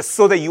 just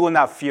so that you will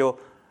not feel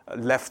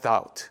left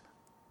out.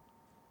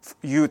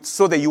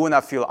 So that you will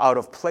not feel out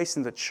of place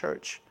in the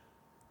church.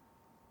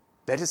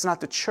 That is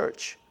not the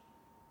church.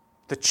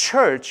 The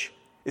church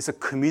is a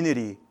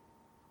community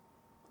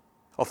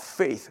of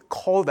faith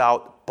called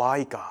out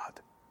by God.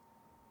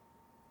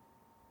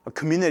 A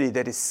community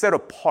that is set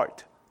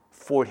apart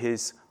for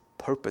His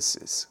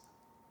purposes.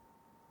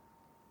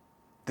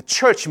 The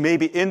church may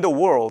be in the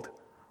world,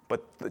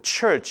 but the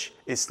church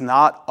is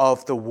not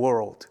of the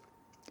world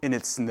in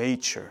its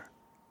nature.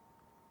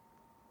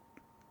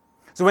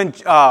 So when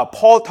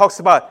Paul talks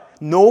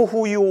about know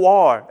who you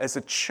are as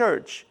a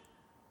church,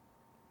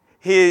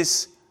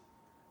 he's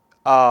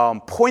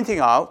pointing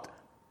out,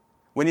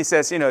 when he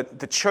says,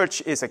 the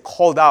church is a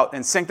called out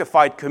and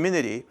sanctified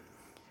community,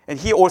 and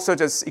he also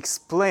just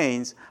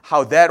explains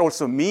how that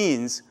also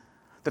means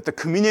that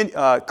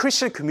the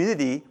Christian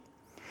community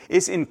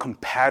is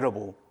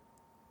incompatible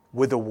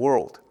with the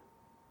world.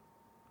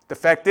 The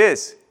fact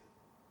is,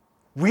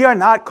 we are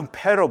not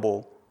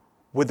compatible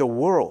with the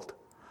world.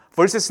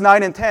 Verses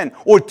 9 and 10,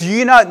 or do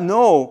you not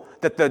know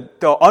that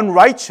the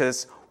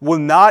unrighteous will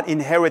not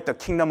inherit the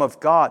kingdom of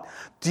God?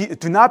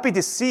 Do not be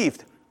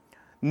deceived.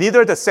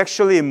 Neither the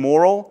sexually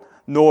immoral,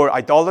 nor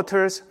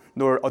idolaters,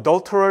 nor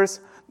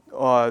adulterers,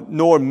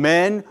 nor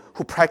men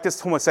who practice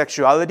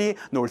homosexuality,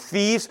 nor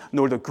thieves,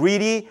 nor the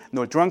greedy,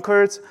 nor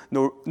drunkards,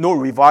 nor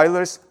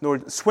revilers, nor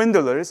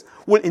swindlers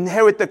will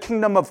inherit the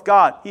kingdom of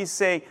God. He's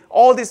saying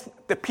all these,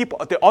 the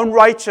people, the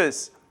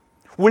unrighteous,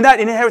 will not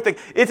inherit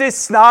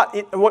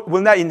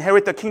will not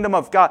inherit the kingdom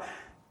of God.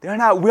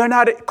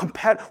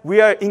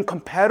 We are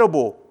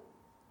incompatible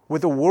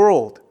with the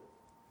world.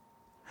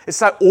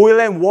 It's like oil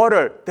and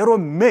water. They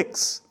don't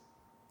mix.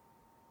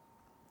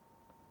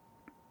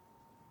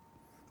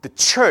 The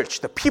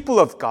church, the people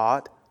of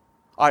God,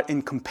 are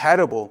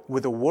incompatible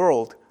with a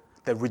world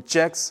that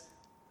rejects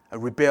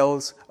and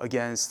rebels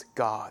against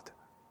God.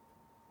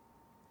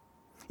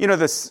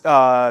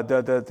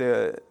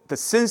 The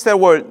sins that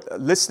were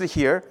listed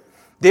here,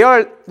 they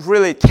are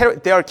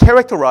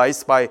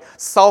characterized by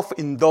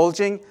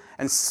self-indulging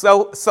and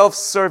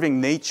self-serving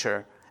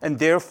nature, and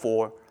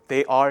therefore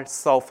they are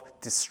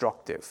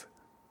self-destructive.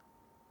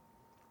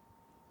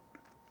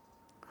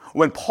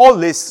 When Paul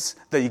lists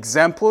the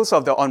examples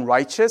of the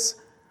unrighteous,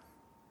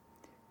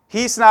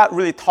 he's not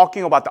really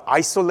talking about the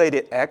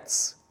isolated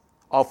acts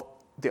of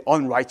the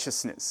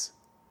unrighteousness,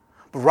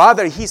 but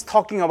rather he's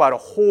talking about a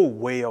whole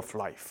way of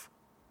life.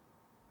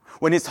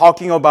 When he's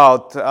talking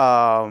about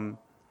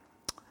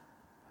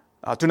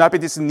do not be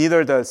deceived,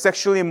 neither the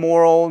sexually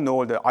immoral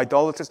nor the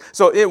idolaters.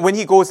 So when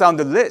he goes down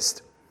the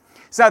list,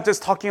 It's not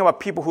just talking about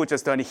people who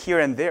just done it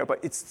here and there, but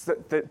it's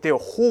their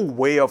whole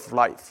way of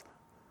life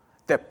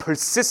that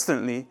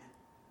persistently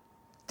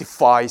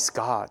defies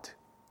God.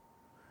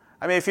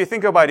 I mean, if you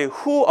think about it,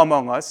 who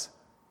among us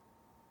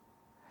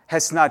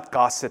has not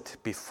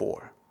gossiped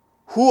before?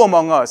 Who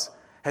among us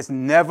has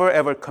never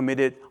ever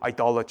committed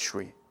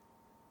idolatry,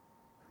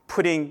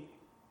 putting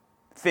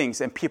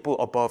things and people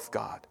above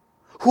God?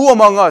 Who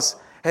among us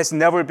has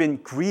never been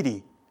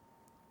greedy?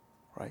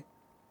 Right?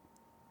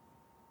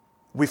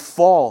 We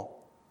fall,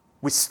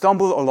 we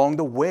stumble along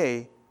the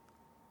way,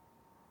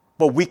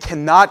 but we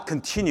cannot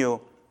continue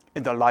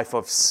in the life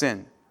of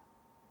sin.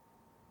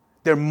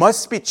 There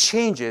must be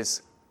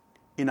changes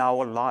in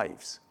our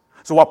lives.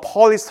 So what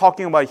Paul is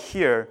talking about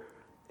here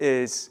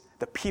is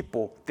the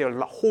people, their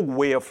whole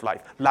way of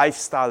life.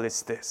 Lifestyle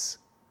is this.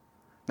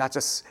 Not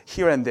just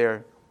here and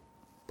there,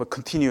 but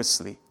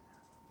continuously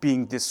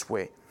being this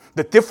way.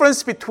 The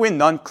difference between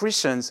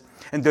non-Christians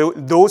and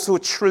those who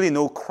truly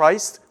know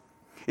Christ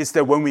is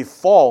that when we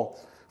fall,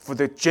 for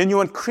the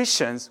genuine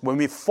Christians, when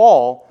we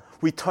fall,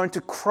 we turn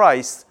to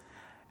Christ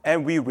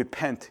and we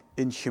repent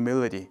in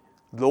humility.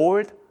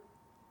 Lord,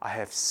 I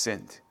have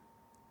sinned.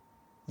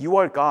 You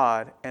are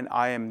God and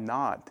I am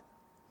not.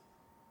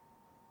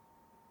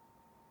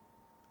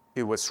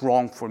 It was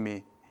wrong for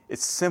me.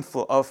 It's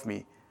sinful of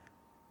me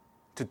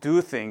to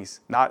do things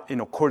not in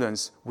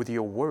accordance with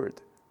your word.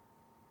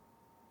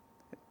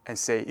 And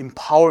say,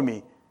 empower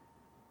me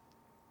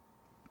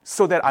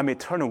so that I may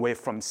turn away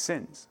from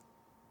sins.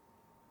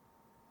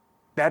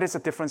 That is the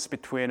difference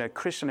between a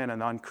Christian and a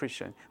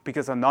non-Christian.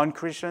 Because the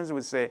non-Christians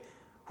would say,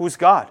 who's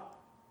God?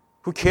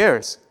 Who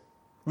cares?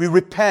 We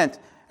repent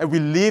and we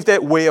live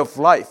that way of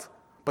life.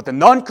 But the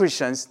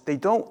non-Christians, they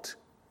don't.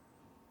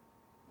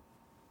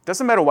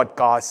 Doesn't matter what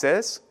God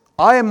says.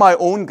 I am my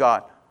own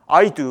God.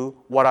 I do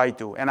what I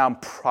do, and I'm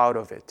proud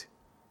of it.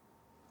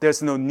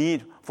 There's no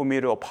need for me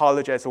to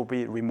apologize or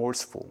be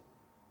remorseful.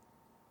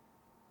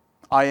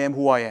 I am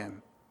who I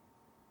am.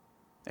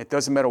 It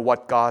doesn't matter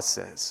what God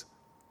says.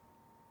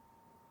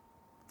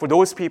 For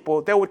those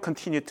people, they would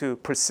continue to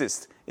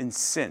persist in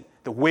sin,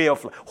 the way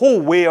of life, whole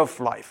way of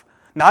life.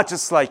 Not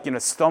just like,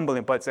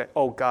 stumbling, but say,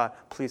 oh God,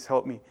 please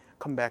help me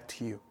come back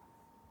to you.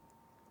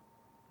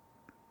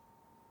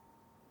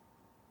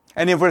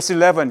 And in verse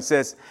 11 it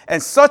says,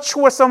 and such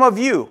were some of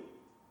you,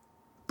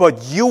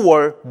 but you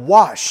were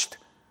washed.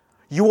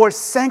 You were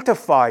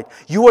sanctified.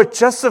 You were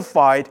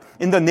justified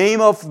in the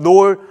name of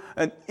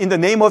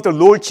the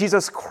Lord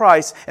Jesus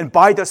Christ and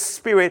by the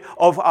Spirit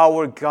of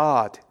our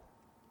God.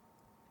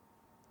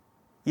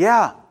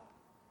 Yeah,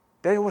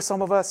 there were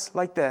some of us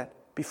like that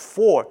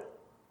before,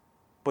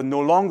 but no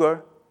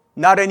longer,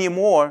 not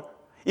anymore.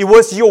 It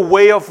was your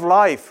way of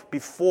life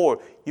before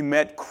you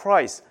met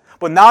Christ.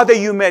 But now that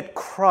you met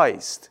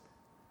Christ,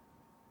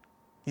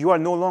 you are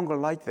no longer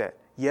like that.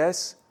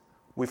 Yes,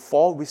 we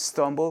fall, we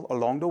stumble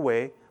along the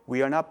way.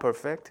 We are not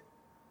perfect.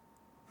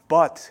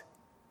 But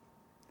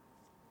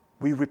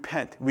we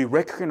repent. We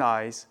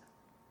recognize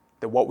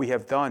that what we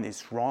have done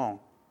is wrong.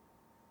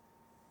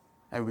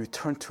 And we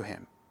turn to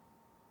Him.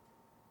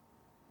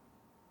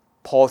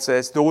 Paul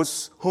says,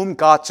 those whom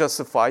God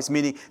justifies,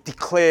 meaning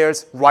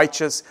declares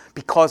righteous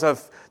because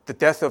of the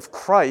death of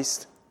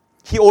Christ,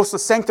 He also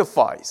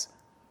sanctifies,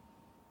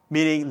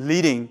 meaning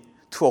leading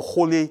to a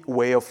holy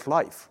way of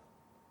life.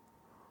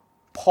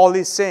 Paul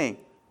is saying,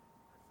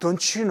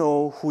 don't you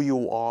know who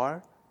you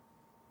are?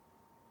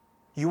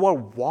 You are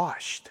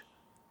washed.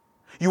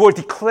 You are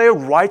declared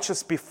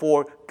righteous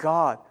before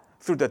God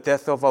through the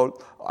death of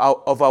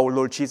our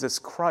Lord Jesus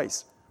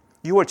Christ.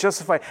 You are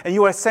justified and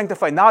you are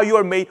sanctified. Now you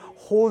are made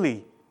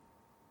holy.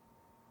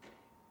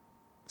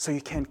 So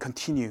you can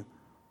continue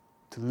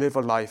to live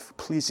a life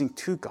pleasing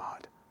to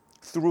God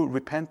through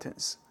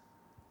repentance.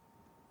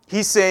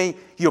 He's saying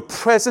your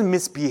present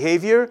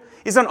misbehavior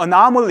is an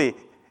anomaly.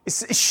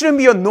 It shouldn't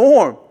be a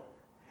norm.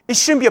 It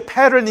shouldn't be a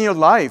pattern in your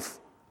life.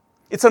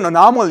 It's an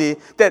anomaly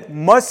that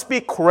must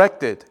be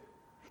corrected.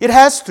 It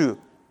has to,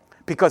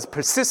 because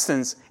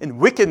persistence in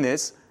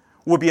wickedness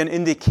will be an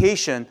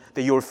indication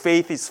that your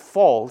faith is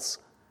false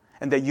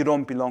and that you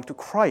don't belong to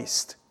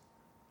Christ.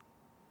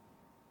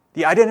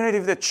 The identity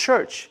of the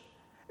church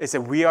is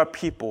that we are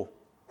people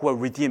who are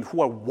redeemed,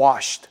 who are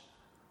washed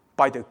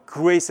by the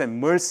grace and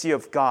mercy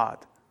of God.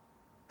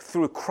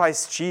 Through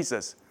Christ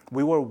Jesus,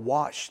 we were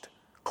washed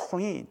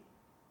clean.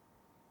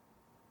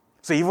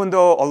 So even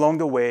though along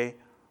the way,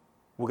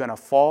 we're going to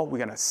fall, we're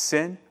going to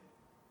sin,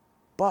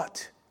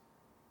 but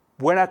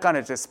we're not going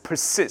to just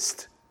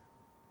persist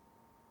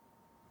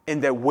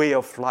in that way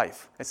of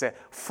life and say,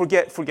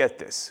 forget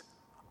this.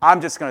 I'm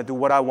just going to do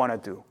what I want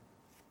to do.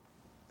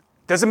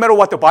 Doesn't matter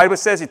what the Bible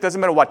says. It doesn't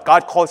matter what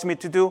God calls me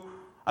to do.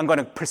 I'm going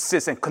to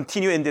persist and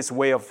continue in this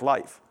way of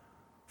life.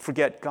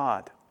 Forget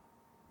God.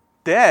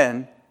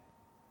 Then,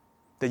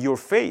 that your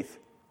faith,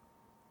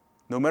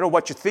 no matter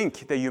what you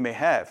think that you may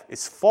have,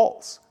 is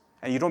false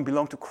and you don't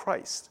belong to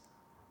Christ.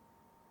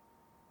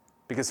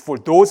 Because for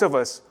those of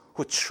us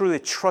who truly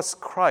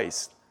trust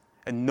Christ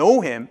and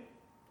know Him,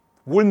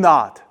 will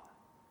not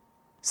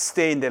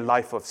stay in their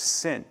life of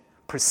sin,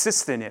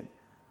 persist in it,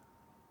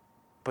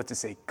 but to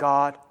say,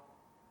 God,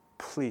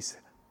 please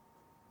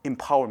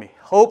empower me,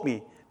 help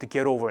me to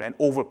get over and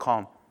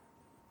overcome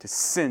the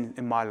sin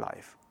in my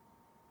life.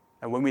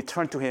 And when we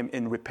turn to Him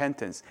in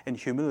repentance and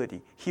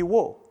humility, He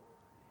will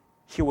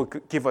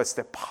give us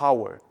the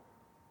power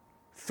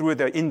through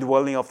the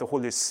indwelling of the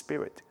Holy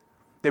Spirit,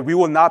 that we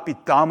will not be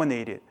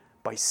dominated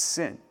by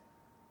sin,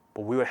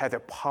 but we will have the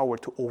power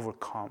to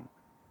overcome.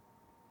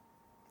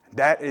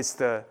 That is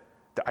the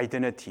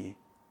identity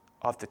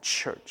of the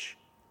church.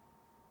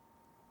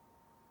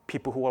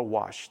 People who are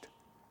washed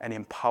and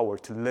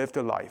empowered to live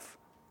the life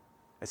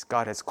as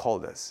God has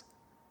called us.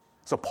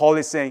 So Paul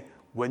is saying,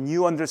 when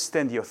you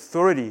understand the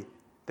authority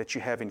that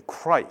you have in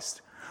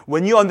Christ,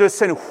 when you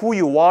understand who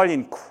you are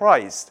in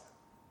Christ,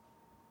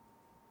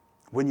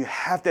 when you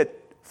have that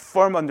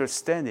firm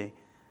understanding,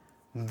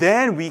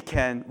 then we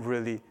can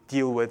really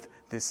deal with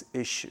these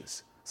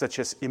issues, such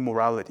as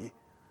immorality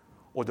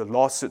or the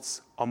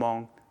lawsuits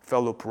among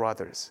fellow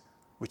brothers,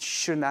 which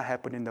should not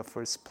happen in the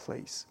first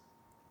place.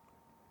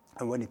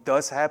 And when it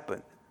does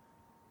happen,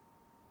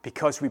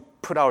 because we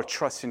put our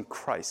trust in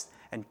Christ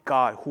and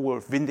God, who will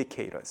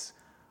vindicate us,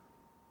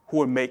 who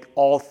will make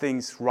all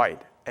things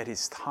right at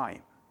His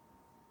time,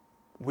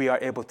 we are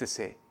able to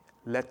say,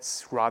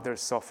 let's rather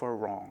suffer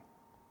wrong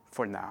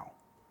for now,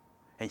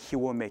 and He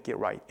will make it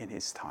right in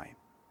His time.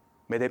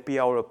 May that be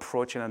our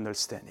approach and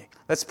understanding.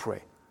 Let's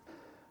pray.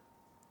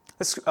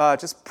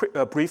 Let's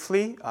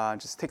briefly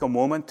just take a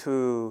moment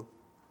to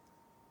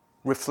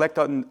reflect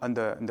on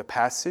the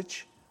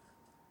passage,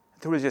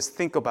 to really just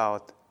think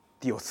about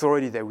the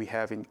authority that we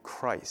have in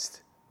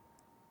Christ,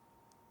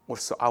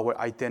 also our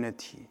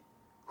identity,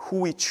 who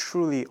we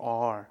truly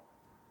are.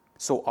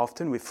 So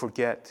often we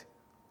forget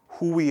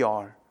who we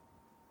are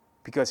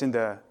because in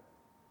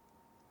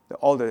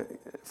all the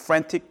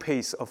frantic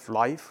pace of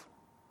life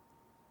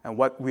and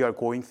what we are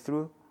going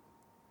through,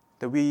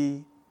 that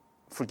we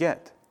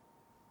forget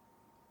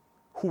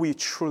who we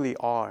truly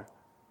are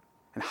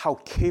and how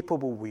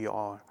capable we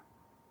are,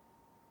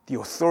 the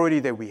authority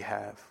that we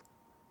have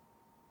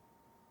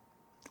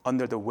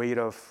under the weight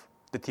of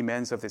the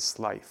demands of this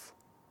life.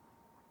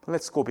 But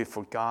let's go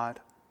before God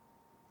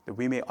that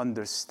we may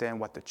understand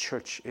what the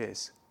church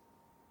is,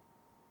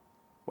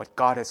 what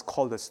God has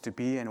called us to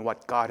be, and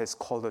what God has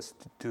called us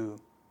to do.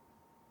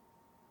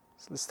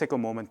 So let's take a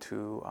moment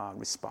to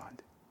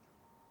respond.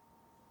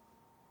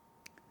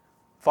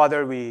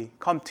 Father, we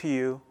come to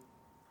you,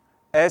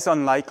 as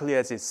unlikely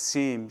as it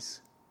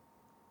seems,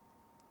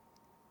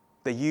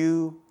 that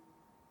you,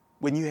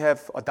 when you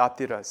have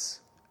adopted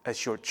us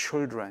as your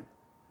children,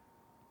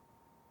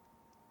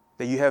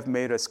 that you have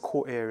made us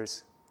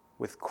co-heirs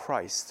with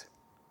Christ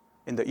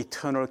in the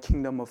eternal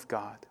kingdom of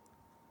God,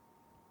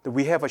 that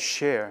we have a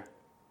share,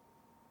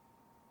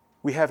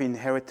 we have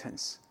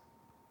inheritance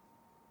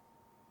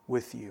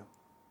with you.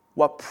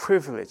 What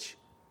privilege,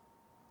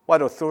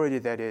 what authority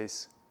that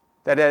is,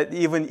 that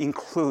even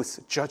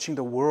includes judging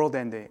the world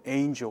and the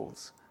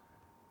angels.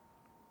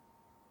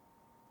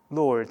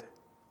 Lord,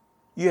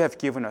 you have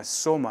given us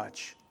so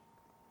much,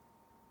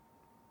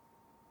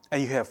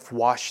 and you have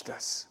washed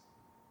us.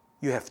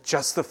 You have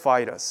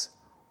justified us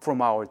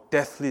from our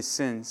deathly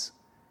sins.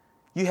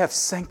 You have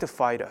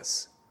sanctified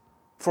us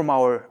from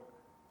our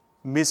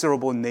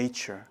miserable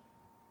nature.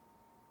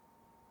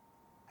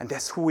 And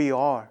that's who we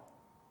are.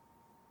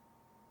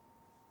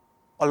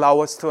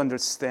 Allow us to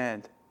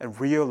understand and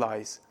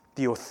realize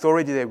the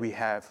authority that we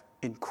have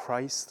in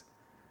Christ.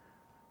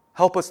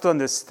 Help us to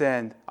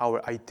understand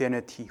our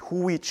identity,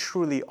 who we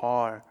truly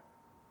are,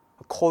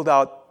 a called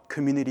out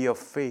community of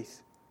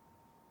faith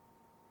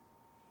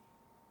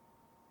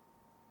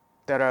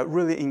that are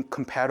really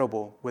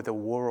incompatible with the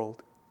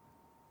world.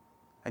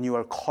 And you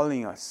are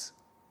calling us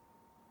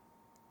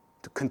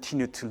to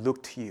continue to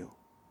look to you,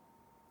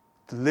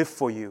 to live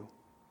for you,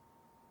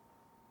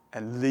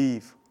 and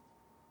leave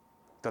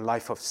the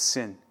life of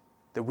sin,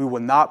 that we will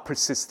not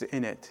persist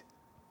in it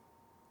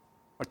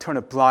or turn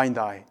a blind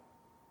eye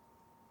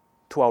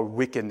to our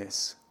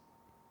wickedness.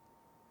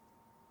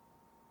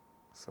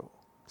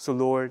 So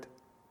Lord,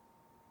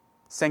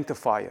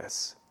 sanctify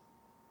us.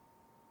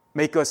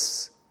 Make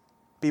us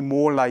be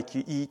more like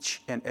you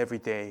each and every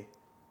day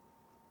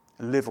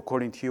and live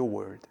according to your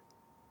word.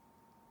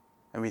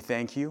 And we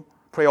thank you.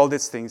 Pray all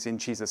these things in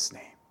Jesus'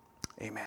 name. Amen.